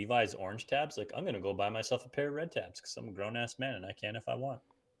getting Levi's orange tabs. Like, I'm gonna go buy myself a pair of red tabs because I'm a grown ass man and I can if I want.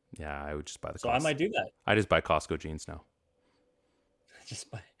 Yeah, I would just buy the. So I might do that. I just buy Costco jeans now. I just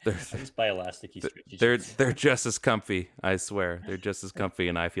buy elasticy. They're just as comfy. I swear, they're just as comfy,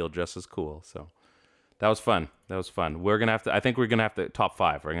 and I feel just as cool. So that was fun. We're gonna have to. I think we're gonna have to top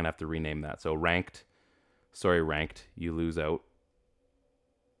five. We're gonna have to rename that. So ranked. You lose out,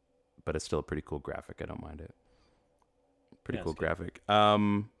 but it's still a pretty cool graphic. I don't mind it. Pretty cool graphic.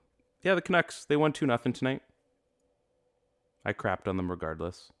 Yeah, the Canucks, they won 2-0 tonight. I crapped on them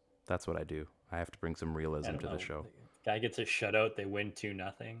regardless. That's what I do. I have to bring some realism to the show. Guy gets a shutout. They win 2-0.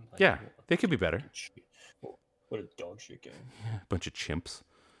 Like, yeah, they could be better. What a dog shit game. Bunch of chimps.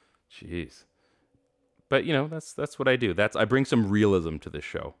 Jeez. But that's what I do. I bring some realism to this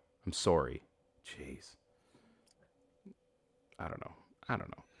show. I'm sorry. Jeez. I don't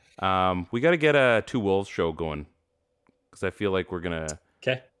know. We got to get a Two Wolves show going because I feel like we're gonna.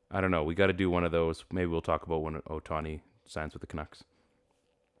 Okay. I don't know. We got to do one of those. Maybe we'll talk about when Ohtani signs with the Canucks.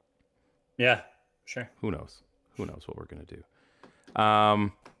 Yeah, sure. Who knows what we're going to do.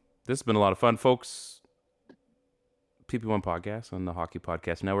 This has been a lot of fun, folks. PP1 Podcast on the Hockey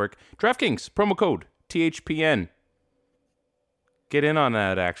Podcast Network. DraftKings, promo code THPN. Get in on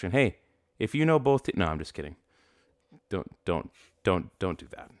that action. Hey, if you know both... No, I'm just kidding. Don't do that.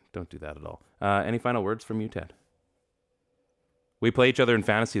 Don't do that at all. Any final words from you, Ted? We play each other in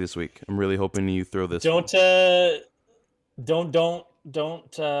fantasy this week. I'm really hoping you throw this. Don't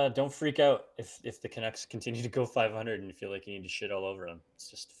freak out if the Canucks continue to go 500 and you feel like you need to shit all over them. It's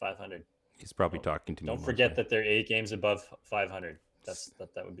just 500. He's probably talking to me. Don't forget that they're 8 games above 500.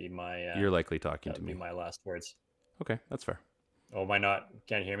 That would be my. You're likely talking to me. That would be my last words. Okay, that's fair. Oh, am I not?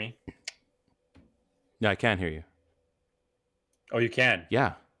 Can't you hear me? No, I can't hear you. Oh, you can?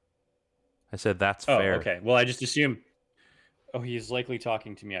 Yeah. I said that's fair. Okay. Well, I just assume. Oh, he's likely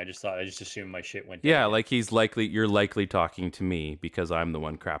talking to me. I just assumed my shit went down. Yeah, like you're likely talking to me because I'm the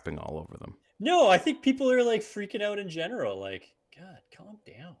one crapping all over them. No, I think people are like freaking out in general. Like, God, calm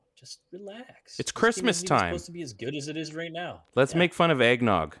down. Just relax. It's Christmas time. It's supposed to be as good as it is right now. Let's make fun of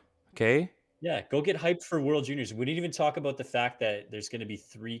eggnog, okay? Yeah, go get hyped for World Juniors. We didn't even talk about the fact that there's going to be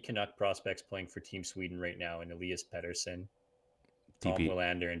 3 Canuck prospects playing for Team Sweden right now in Elias Pettersson, Tom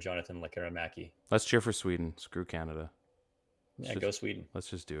Willander, and Jonathan Lekkerimäki. Let's cheer for Sweden. Screw Canada. Go Sweden. Let's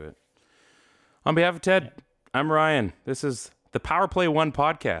just do it. On behalf of Ted, I'm Ryan. This is the Power Play 1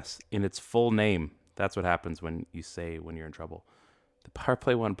 podcast in its full name. That's what happens when you say when you're in trouble. The Power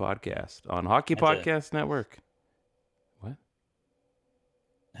Play 1 podcast on Hockey Podcast Network. What?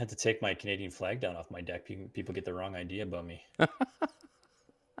 I had to take my Canadian flag down off my deck. People get the wrong idea about me.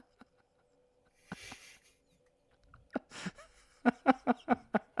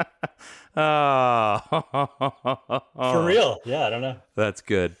 For real? Yeah, I don't know. That's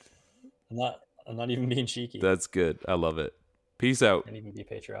good. I'm not even being cheeky. That's good. I love it. Peace out. And even be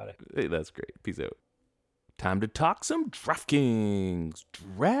patriotic. Hey, that's great. Peace out. Time to talk some DraftKings.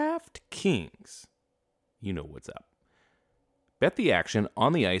 DraftKings. You know what's up. Bet the action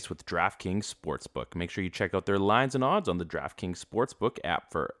on the ice with DraftKings Sportsbook. Make sure you check out their lines and odds on the DraftKings Sportsbook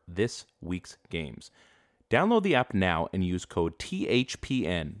app for this week's games. Download the app now and use code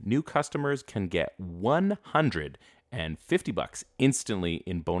THPN. New customers can get $150 instantly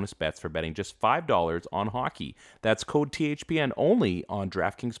in bonus bets for betting just $5 on hockey. That's code THPN only on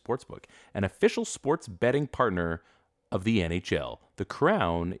DraftKings Sportsbook, an official sports betting partner of the NHL. The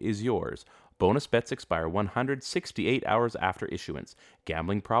crown is yours. Bonus bets expire 168 hours after issuance.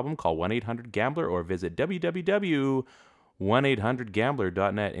 Gambling problem? Call 1-800-GAMBLER or visit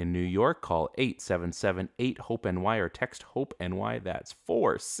www.1800gambler.net. In New York, call 877-8-HOPE-NY or text HOPE-NY. That's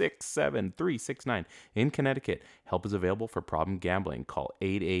 467-369. In Connecticut, help is available for problem gambling. Call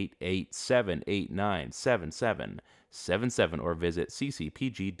 888-789-7777 or visit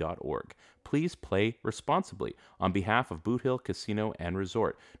ccpg.org. Please play responsibly. On behalf of Boot Hill Casino and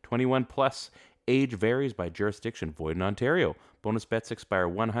Resort, 21 plus. Age varies by jurisdiction. Void in Ontario. Bonus bets expire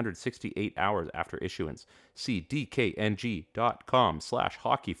 168 hours after issuance. See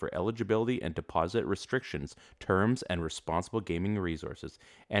dkng.com/hockey for eligibility and deposit restrictions, terms, and responsible gaming resources.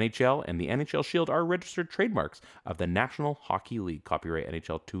 NHL and the NHL Shield are registered trademarks of the National Hockey League. Copyright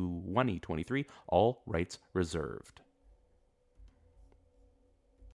NHL 2023. All rights reserved.